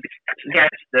something that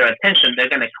gets their attention, they're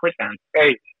gonna click on it.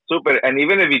 Hey, super! And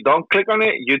even if you don't click on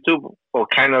it, YouTube will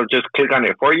kind of just click on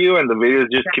it for you, and the videos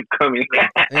just keep coming.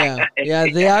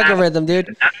 The algorithm,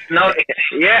 dude.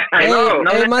 I know.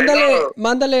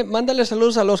 Mándale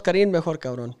saludos a Oscarín mejor,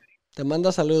 cabrón. Te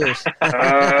manda saludos.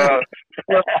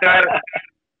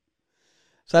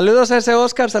 Saludos a ese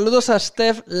Oscar. Saludos a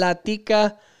Steph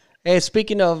Latica.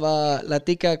 Speaking of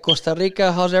Latica, Costa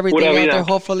Rica, how's everything out there?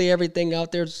 Hopefully everything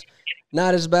out there's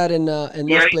not as bad in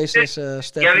most places,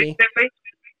 Stephanie.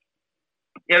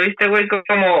 ¿Ya viste, güey,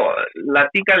 como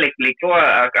Latica le explicó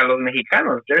a los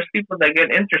mexicanos? There's people that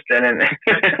get interested in it.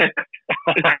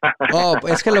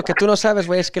 Es que lo que tú no sabes,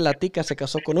 güey, es que Latica se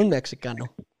casó con un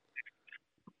mexicano.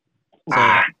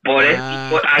 Por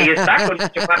eso, ahí está, con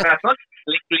mucha más razón.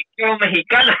 Le cliqué a un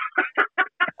mexicano.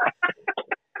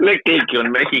 Le cliqué a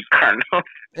un mexicano.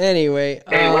 Anyway,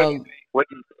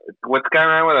 what's going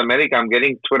on with America? I'm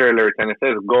getting Twitter alerts and it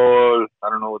says goal. I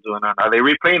don't know what's going on. Are they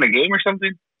replaying a game or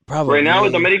something? Probably. Right now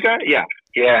with America?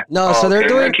 Yeah. No, so they're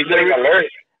doing.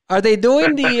 Are they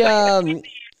doing the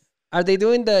Are they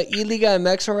doing the E-Liga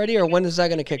MX already, or when is that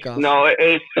going to kick off? No,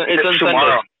 it's on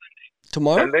tomorrow.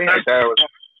 Tomorrow? Sunday?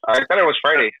 I thought it was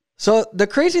Friday. So the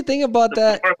crazy thing about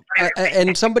that,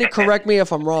 and somebody correct me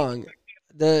if I'm wrong,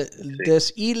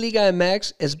 this E-Liga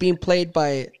MX is being played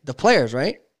by the players,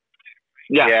 right?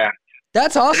 Yeah.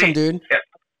 That's awesome, dude.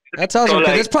 That's awesome,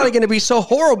 because it's probably going to be so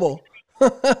horrible.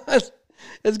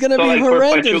 It's going to be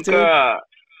horrendous, dude.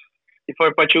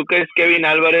 For Pachuca, it's Kevin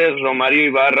Alvarez, Romario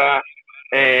Ibarra,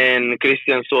 and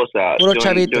Christian Sosa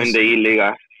doing the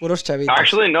E-Liga. Puros chavitos.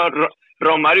 Actually, no.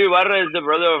 Romario Ibarra is the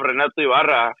brother of Renato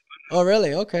Ibarra. Oh,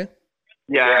 really? Okay.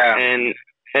 Yeah. And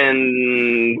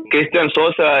Christian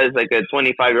Sosa is like a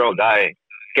 25-year-old guy.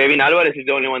 Kevin Alvarez is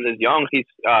the only one that's young. He's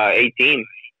 18.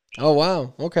 Oh,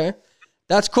 wow. Okay.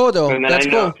 That's cool, though. That's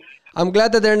cool. I'm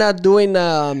glad that they're not doing...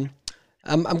 I'm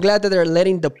glad that they're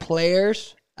letting the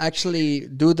players actually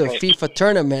do the FIFA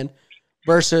tournament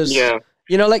versus... Yeah.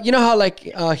 You know how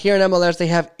here in MLS they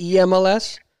have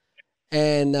EMLS?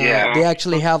 And they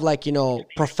actually have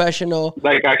professional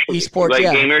like actually, esports,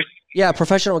 gamers. Yeah,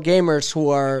 professional gamers who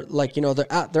are like,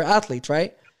 they're athletes,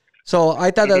 right? So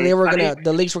I thought that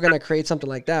the leagues were gonna create something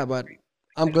like that, but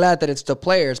I'm glad that it's the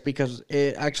players because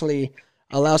it actually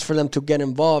allows for them to get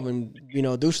involved and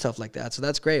do stuff like that. So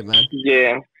that's great, man.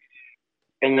 Yeah.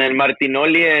 And then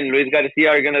Martinoli and Luis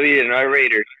Garcia are gonna be the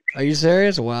narrators. Are you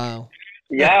serious? Wow.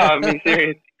 Yeah, I'm being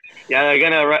serious. Yeah, they're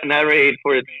gonna narrate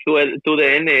for to the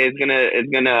end. It's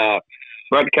gonna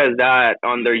broadcast that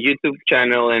on their YouTube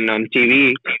channel and on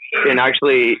TV. And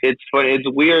actually, it's funny. It's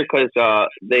weird because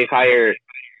they hire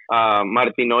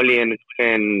Martinoli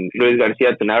and Luis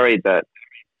Garcia to narrate that.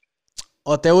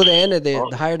 Oh, TUDN, they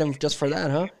hired them just for that,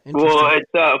 huh? Well,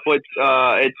 it's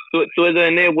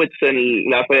TUDN with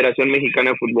la Federación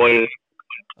Mexicana de Fútbol.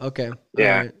 Okay.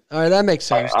 Yeah. All right, that makes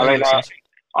sense. All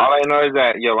I know is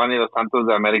that Giovanni Dos Santos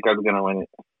de America is gonna win it.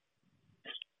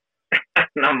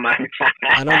 No man.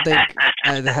 I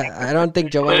don't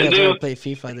think Giovanni has ever played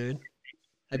FIFA, dude.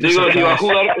 Digo, si va a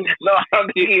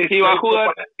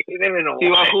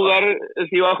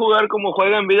jugar como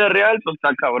juega en vida real, pues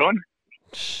está cabrón.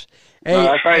 Hey, no,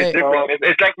 that's why it's different.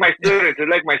 It's like my students.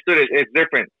 It's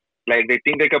different. Like they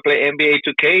think they can play NBA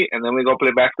 2K, and then we go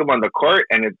play basketball on the court,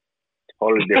 and it's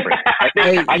totally different. I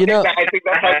think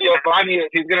that's how Giovanni is.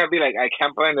 He's gonna be like, I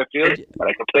can't play in the field, but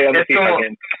I can play on the field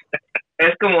again.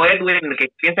 Es como Edwin que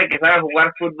piensa que sabe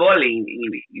jugar fútbol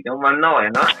y no más no,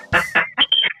 ¿no?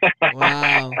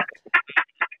 Wow.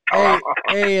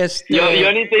 Hey,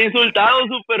 yo ni te he insultado,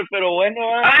 super, pero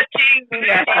bueno.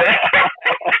 Chingas.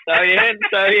 Está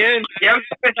bien. Ya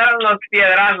empezaron los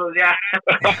piedrazos, ya.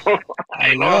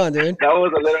 I know, dude. That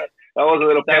was a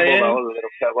little pebble.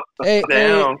 Hey,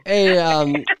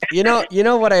 you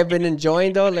know what I've been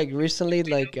enjoying though, like recently,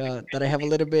 like that I have a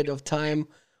little bit of time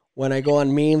when I go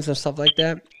on memes and stuff like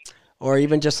that, or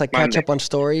even just like catch up on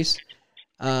stories.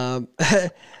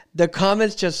 The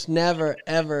comments just never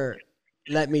ever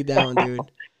let me down, dude.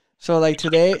 So like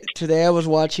today I was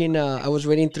watching, I was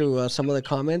reading through some of the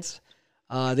comments.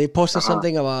 They posted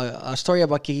something about a story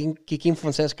about Kikín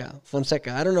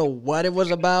Fonseca. I don't know what it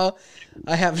was about.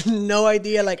 I have no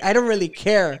idea. Like I don't really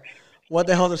care what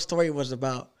the hell the story was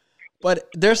about. But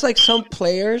there's like some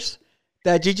players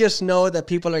that you just know that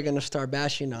people are gonna start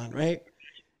bashing on, right?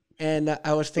 And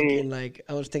I was thinking, let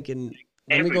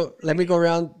me go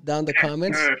down the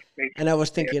comments, and I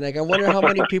was thinking, like, I wonder how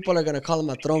many people are gonna call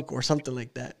him a tronco or something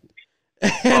like that.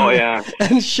 Oh yeah.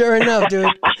 And sure enough, dude,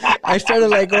 I started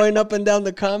like going up and down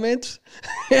the comments,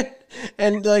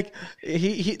 and like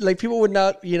he like people would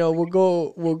not, will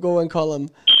go and call him,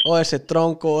 oh, ese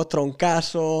tronco,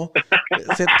 troncazo,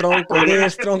 ese tronco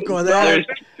this, tronco that.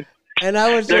 And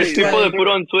I was there's people that put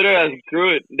on Twitter as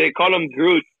Groot. They call him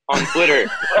Groot on Twitter.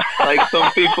 Like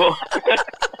some people.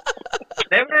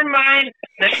 Never mind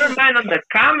on the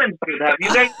comments, dude. Have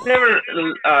you guys never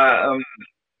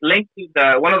linked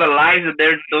to one of the lives that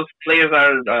those players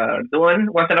are doing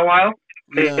once in a while?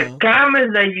 The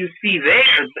comments that you see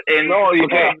there, and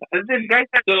this guy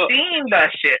has seen that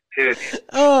shit, dude.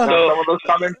 Some of those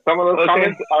comments are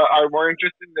more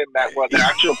interesting than the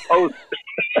actual post.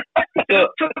 So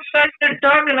they're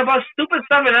talking about stupid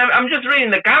stuff, and I'm just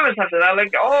reading the comments after that,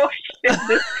 like, oh shit.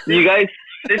 Do you guys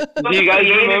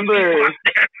remember?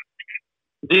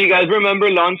 Do you guys remember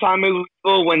a long time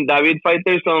ago when David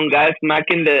Faitelson got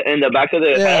smacked in the back of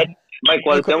the head by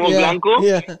Cuauhtémoc Blanco?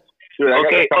 Yeah.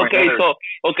 Okay,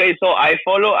 so I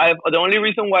follow. The only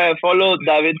reason why I follow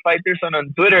David Faitelson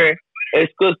on Twitter is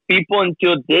because people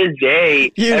until this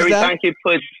day, every time he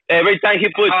puts,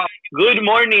 good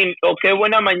morning, okay,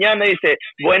 buena mañana, dice,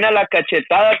 buena la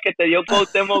cachetada que te dio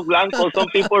Cuauhtémoc Blanco. Some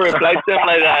people reply to him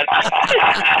like that.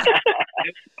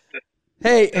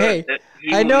 Hey,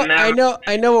 I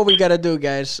know what we gotta do,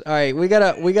 guys. All right, we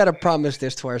gotta promise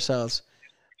this to ourselves.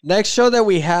 Next show that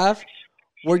we have,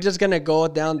 we're just gonna go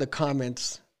down the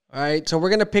comments. All right, so we're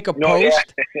gonna pick a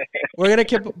post. We're gonna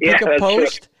pick a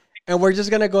post, and we're just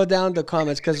gonna go down the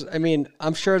comments because I mean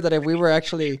I'm sure that if we were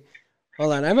actually,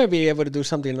 hold on, I might be able to do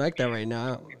something like that right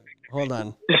now. Hold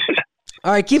on.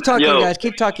 All right, keep talking, guys.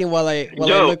 Keep talking while I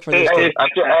look for this. I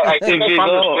think I found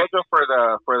the schedule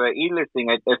for the e-listing.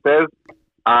 It says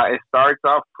it starts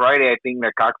off Friday. I think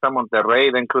Necaxa,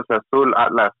 Monterrey, then Cruz Azul,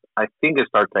 Atlas. I think it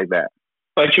starts like that.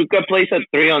 Pachuca plays at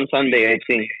 3 on Sunday, I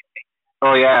think.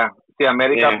 Oh yeah, see,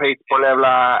 America plays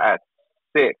Puebla at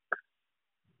 6.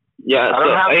 Yeah, I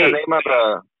don't have the name of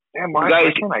the. Damn,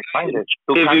 guys, can I find it?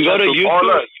 If you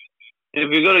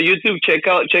go to YouTube, check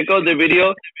out the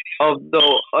video of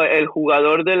el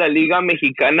jugador de la Liga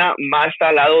Mexicana más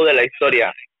salado de la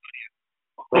historia.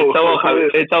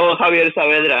 It's Javier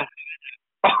Saavedra.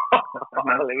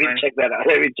 Let me check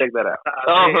that out.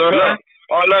 Oh,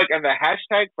 Oh, look, and the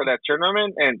hashtag for that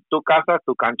tournament, and tu casa,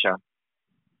 tu cancha.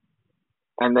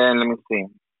 And then, let me see.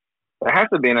 There has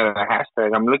to be another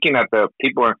hashtag. I'm looking at the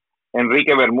people.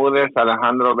 Enrique Bermudez,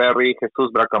 Alejandro Berry,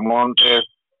 Jesus Bracamontes.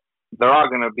 They're all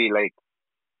going to be like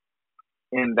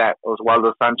in that.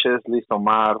 Oswaldo Sanchez, Luis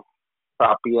Omar,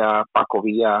 Tapia, Paco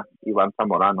Villa, Ivan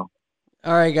Zamorano.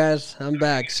 All right, guys, I'm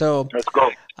back. So let's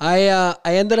go. I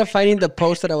ended up finding the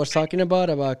post that I was talking about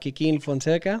Kikín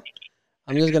Fonseca.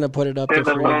 I'm just going to put it up there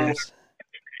for you guys.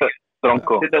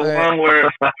 Tronco. The one where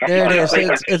there it is.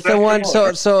 It's the one.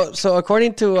 So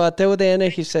according to TUDN,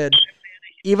 he said,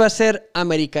 iba a ser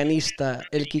americanista.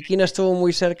 El Kikín estuvo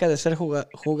muy cerca de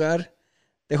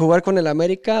jugar con el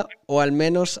América, o al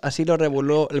menos así lo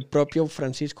reveló el propio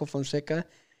Francisco Fonseca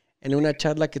en una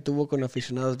charla que tuvo con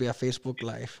aficionados vía Facebook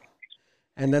Live.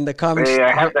 And then the comments. Hey,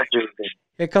 I have that jersey.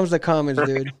 Here comes the comments,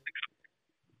 dude.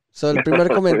 So el primer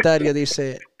comentario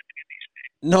dice,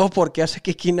 no, porque hace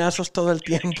quiquinazos todo el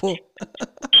tiempo.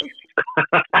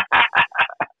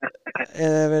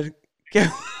 A ver,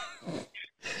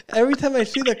 every time I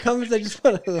see the comments, I just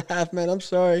want to laugh, man. I'm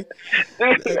sorry.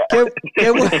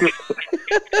 Qué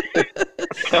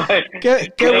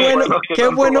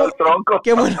bueno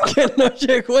que no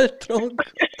llegó el tronco.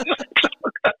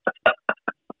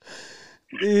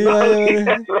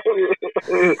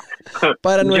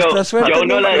 Para nuestra suerte. Yo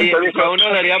no lo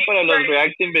haría para los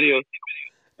reacting videos.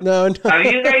 No. Have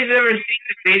you guys ever seen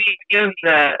the videos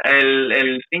that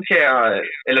el pinche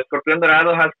el escorpión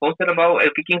dorado has posted about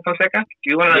el Kikín Fonseca?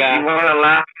 You wanna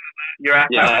laugh your ass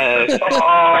out?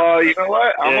 Oh, you know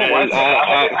what? I'm gonna watch it.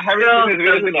 I haven't seen his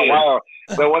videos in a while.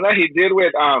 The one that he did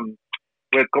with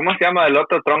 ¿cómo se llama el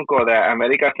otro tronco de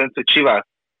América sent to Chivas?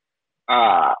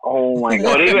 Oh my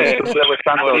God. Oribe.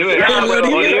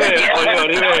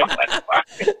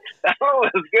 That one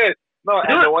was good. No,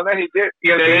 and the one that he did.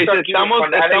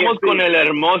 Estamos con el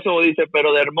hermoso, dice,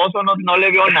 pero de hermoso no le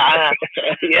veo nada.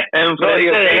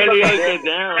 Enfrente de él.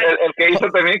 El que hizo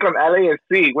también con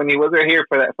LAFC when he wasn't here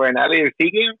for an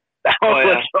LAFC game. That one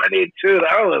was funny too.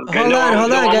 That was good.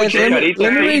 Hold on, guys.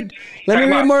 Let me read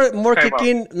more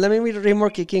Kikín. Let me read more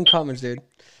Kikín comments, dude.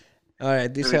 All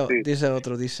right, dice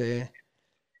otro, dice.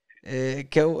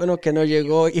 Qué bueno que no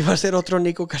llegó. Iba a ser otro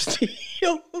Nico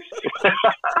Castillo.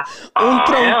 Un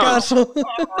troncazo.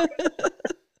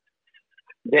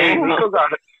 Nico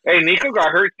got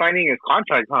hurt signing his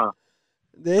contract, huh?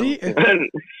 Did he?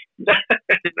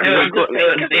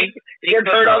 He gets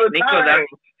hurt all the time.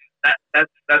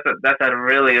 That's a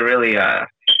really, really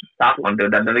tough one,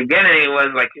 dude. At the beginning, it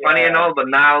was like funny and all, but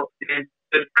now it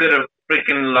could have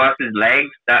freaking lost his legs.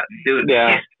 That dude.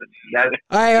 Yeah.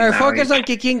 All right, focus on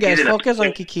Kikín, guys. Focus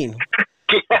on Kikín.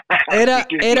 Era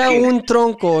un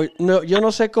tronco. No, yo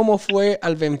no sé cómo fue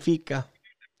al Benfica.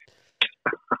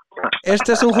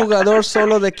 Este es un jugador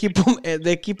solo de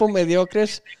equipo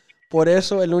mediocres. Por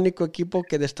eso el único equipo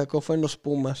que destacó fue en los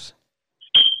Pumas.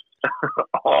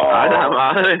 ¡A la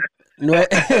madre! No,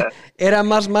 era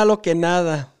más malo que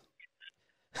nada.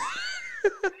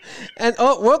 And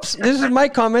whoops, this is my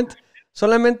comment.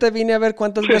 Solamente vine a ver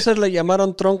cuántas veces le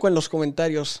llamaron tronco en los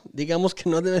comentarios. Digamos que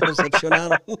no me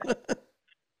decepcionaron.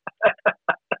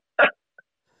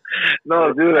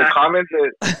 No, dude, the comments.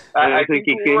 I think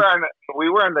we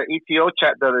were on the ETO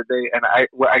chat the other day, and I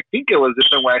think it was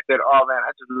different where I said, "Oh man,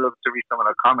 I just love to read some of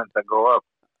the comments that go up."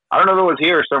 I don't know if it was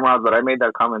here or somewhere else, but I made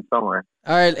that comment somewhere.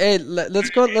 All right, hey, let's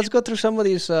go through some of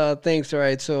these things. All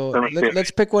right, so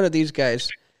let's pick one of these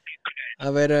guys.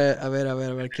 A ver,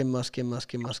 ¿quién más?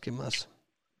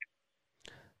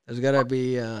 There's gotta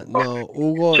be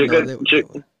Hugo.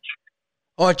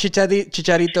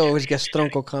 Chicharito always gets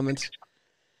tronco comments.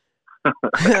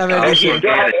 A ver,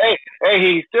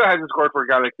 he still hasn't scored for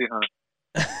Galaxy, huh?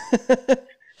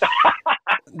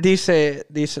 Dice,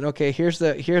 okay, here's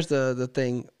the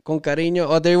thing. Con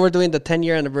cariño, they were doing the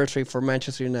 10-year anniversary for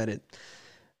Manchester United.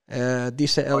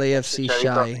 Dice LAFC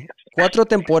Shy. 4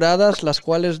 temporadas, las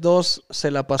cuales 2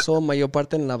 se la pasó mayor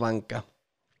parte en la banca.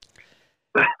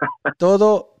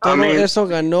 Todo eso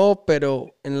ganó,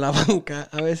 pero en la banca,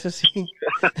 a veces sí.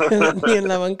 Ni en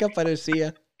la banca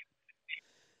parecía.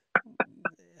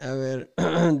 A ver,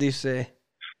 dice.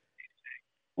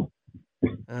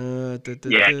 He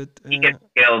gets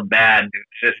killed bad,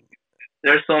 dude.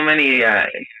 There's so many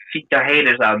Chicha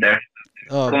haters out there.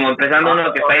 Como empezando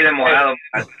uno que está ahí de morado.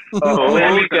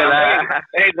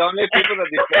 Hey, the only people that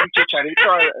defend Chicharito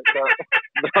are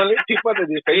the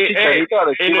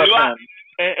Chivas fans.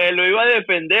 Lo iba a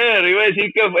defender, iba a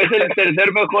decir que es el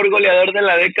tercer mejor goleador de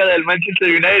la década del Manchester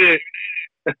United.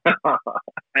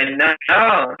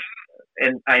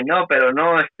 I know, pero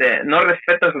no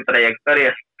respeto su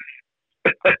trayectoria.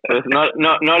 Pues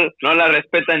no la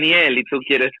respeta ni él y tú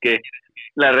quieres que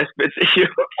la respete yo.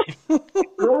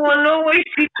 ¿Cómo no, güey?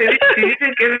 Sí, te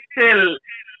dicen que es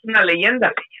una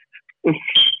leyenda.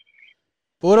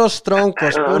 Puros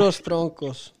troncos, puros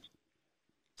troncos.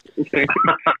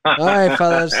 All right,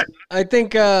 fellas. I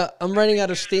think I'm running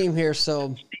out of steam here,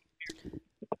 so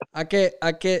hay que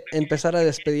empezar a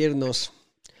despedirnos.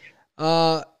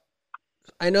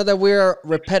 I know that we're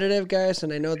repetitive, guys,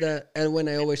 and I know that, Edwin,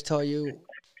 I always tell you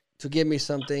to give me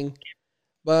something.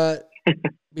 But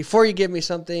before you give me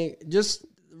something, just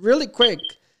really quick,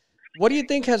 what do you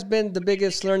think has been the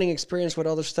biggest learning experience with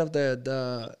all the stuff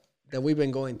that we've been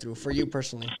going through for you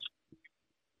personally?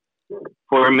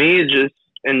 For me, just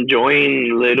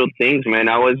enjoying little things, man.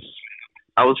 I was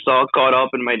so caught up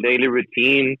in my daily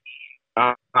routine,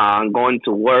 going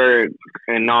to work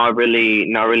and not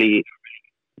really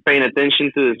paying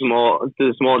attention to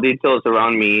the small details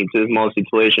around me, to the small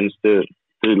situations, to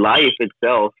life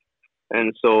itself.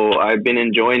 And so I've been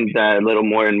enjoying that a little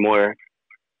more and more.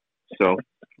 So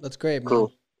that's great, man.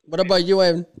 Cool. What about you,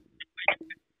 Evan?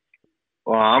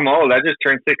 Well, I'm old. I just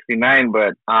turned 69,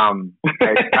 but I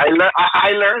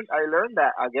learned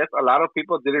that I guess a lot of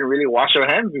people didn't really wash their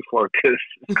hands before because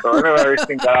coronavirus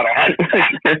thing got out of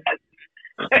hand.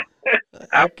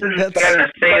 I was just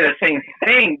gonna say the same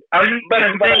thing. I was just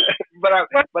gonna say, but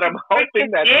I'm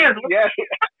hoping that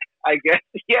I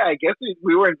guess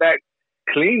we weren't that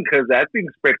clean because that thing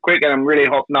spread quick, and I'm really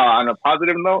hoping. No, on a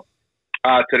positive note,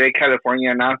 today California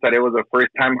announced that it was the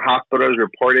first time hospitals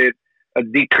reported a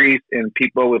decrease in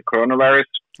people with coronavirus.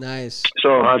 Nice.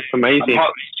 So that's amazing.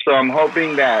 I'm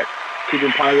hoping that,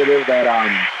 keeping positive, that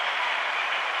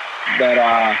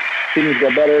things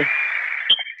get better.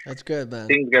 That's good, man.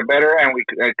 Things get better, and we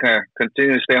can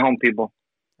continue to stay home, people.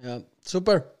 Yeah,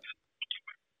 super.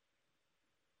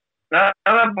 Nada,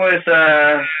 pues,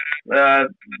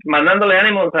 mandándole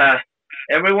ánimos a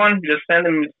everyone, just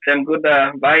sending them good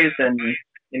vibes, and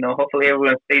hopefully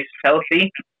everyone stays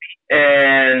healthy,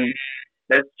 and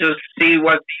let's just see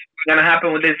what's gonna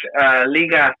happen with this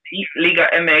Liga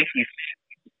MX.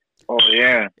 Oh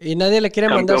yeah. ¿Y nadie le quiere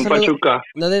mandar Campeón saludos? Pachuca.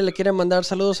 ¿Nadie le quiere mandar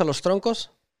saludos a los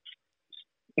troncos?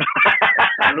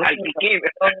 Al Kikín.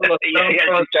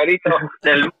 Chicharito.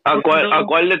 ¿A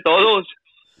cuál de todos?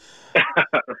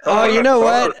 Oh, you know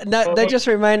what? That just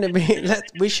reminded me.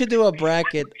 We should do a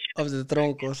bracket of the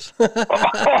troncos.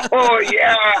 Oh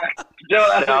yeah.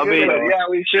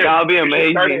 We should. That'll be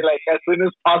amazing. Start it, like as soon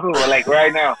as possible, like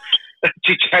right now.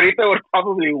 Chicharito would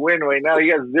probably win right now. He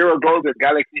has 0 goals with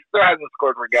Galaxy. He still hasn't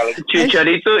scored for Galaxy.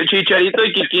 Chicharito y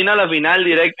Kikín a la final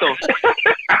directo.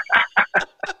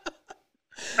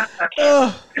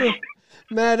 Oh,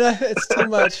 man, it's too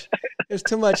much. It's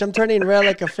too much. I'm turning red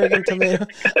like a friggin' tomato.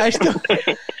 I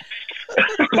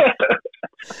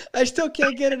still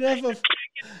can't get enough of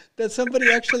that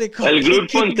somebody actually called El Grupo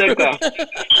Fonseca.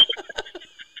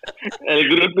 El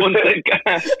Grupo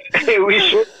Fonseca. Hey, we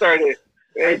should start it.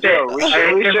 Hey, Joe, we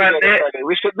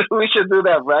should do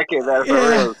that bracket, man, for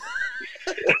real.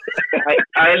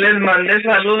 Ahí les mandé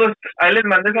saludos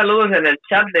en el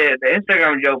chat de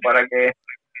Instagram, Joe, para que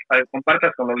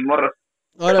compartas con los morros.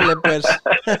 Órale, pues.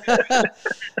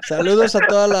 Saludos a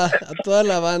toda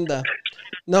la banda.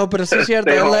 No, pero sí es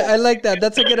cierto. I like that.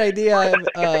 That's a good idea,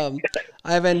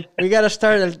 Ivan. We got to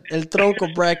start el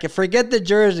tronco bracket. Forget the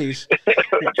jerseys.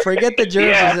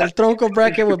 Yeah. El tronco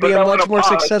bracket would be a much more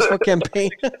successful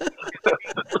campaign.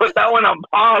 Put that one on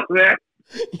pause, man.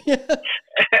 Yeah.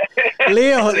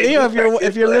 Leo,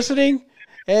 if you're listening,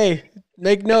 hey,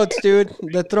 make notes, dude.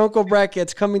 The tronco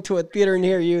bracket's coming to a theater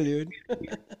near you, dude.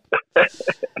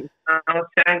 No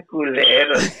sean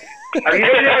culeros. Have you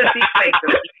ever seen like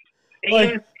the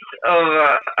scenes of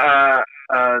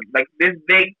like this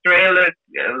big trailer,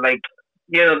 like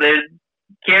they're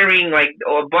carrying like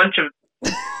a bunch of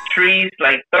trees,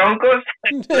 like troncos,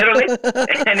 literally,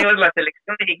 and it was la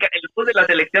selección mexicana, el bus de la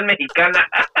selección mexicana.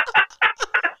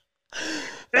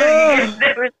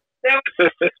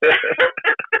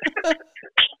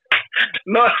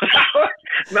 No,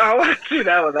 I want to see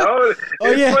that one.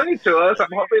 It's funny to us.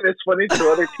 I'm hoping it's funny to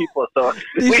other people. So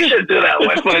we should do that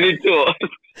one. Funny to us.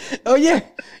 Oye,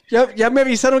 ya me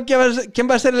avisaron quién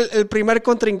va a ser el primer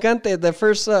contrincante,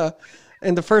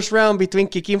 in the first round between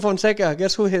Kikín Fonseca.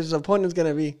 Guess who his opponent is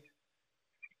gonna be?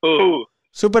 Who?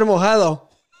 Super Mojado.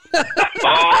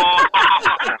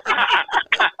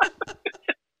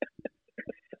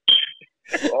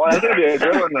 Oh, that's gonna be a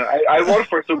good one. I vote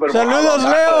for Super Saludos,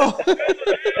 Mojado. Leo.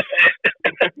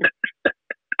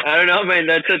 I don't know, man.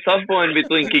 That's a tough one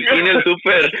between Kikín and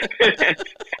Super.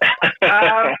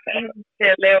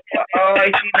 Leo. Oh,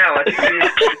 I see now.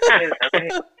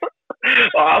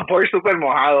 report super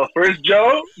mojado. First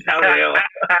Joe, now Leo.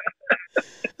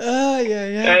 Ay,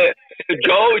 ay, ay.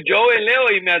 Joe and Leo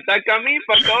y me ataca a mí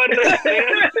para acabar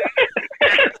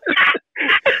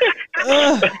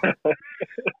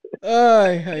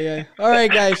Ay, ay, ay. All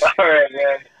right, guys. All right,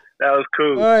 man. That was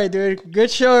cool. All right, dude.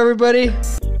 Good show, everybody.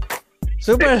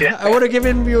 Super. I would have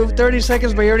given you 30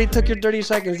 seconds, but you already took your 30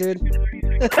 seconds, dude.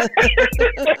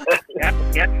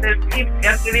 Ya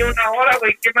te di una hora,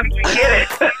 güey. ¿Qué más me quieres?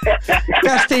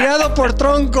 Castigado por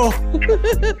tronco.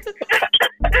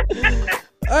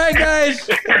 All right, guys.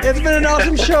 It's been an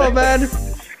awesome show, man.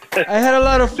 I had a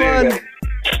lot of fun.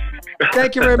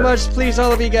 Thank you very much. Please,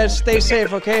 all of you guys, stay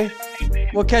safe, okay?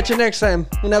 We'll catch you next time.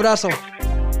 Un abrazo.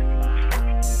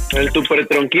 El super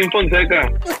tronquín Fonseca.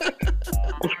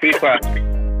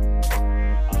 FIFA.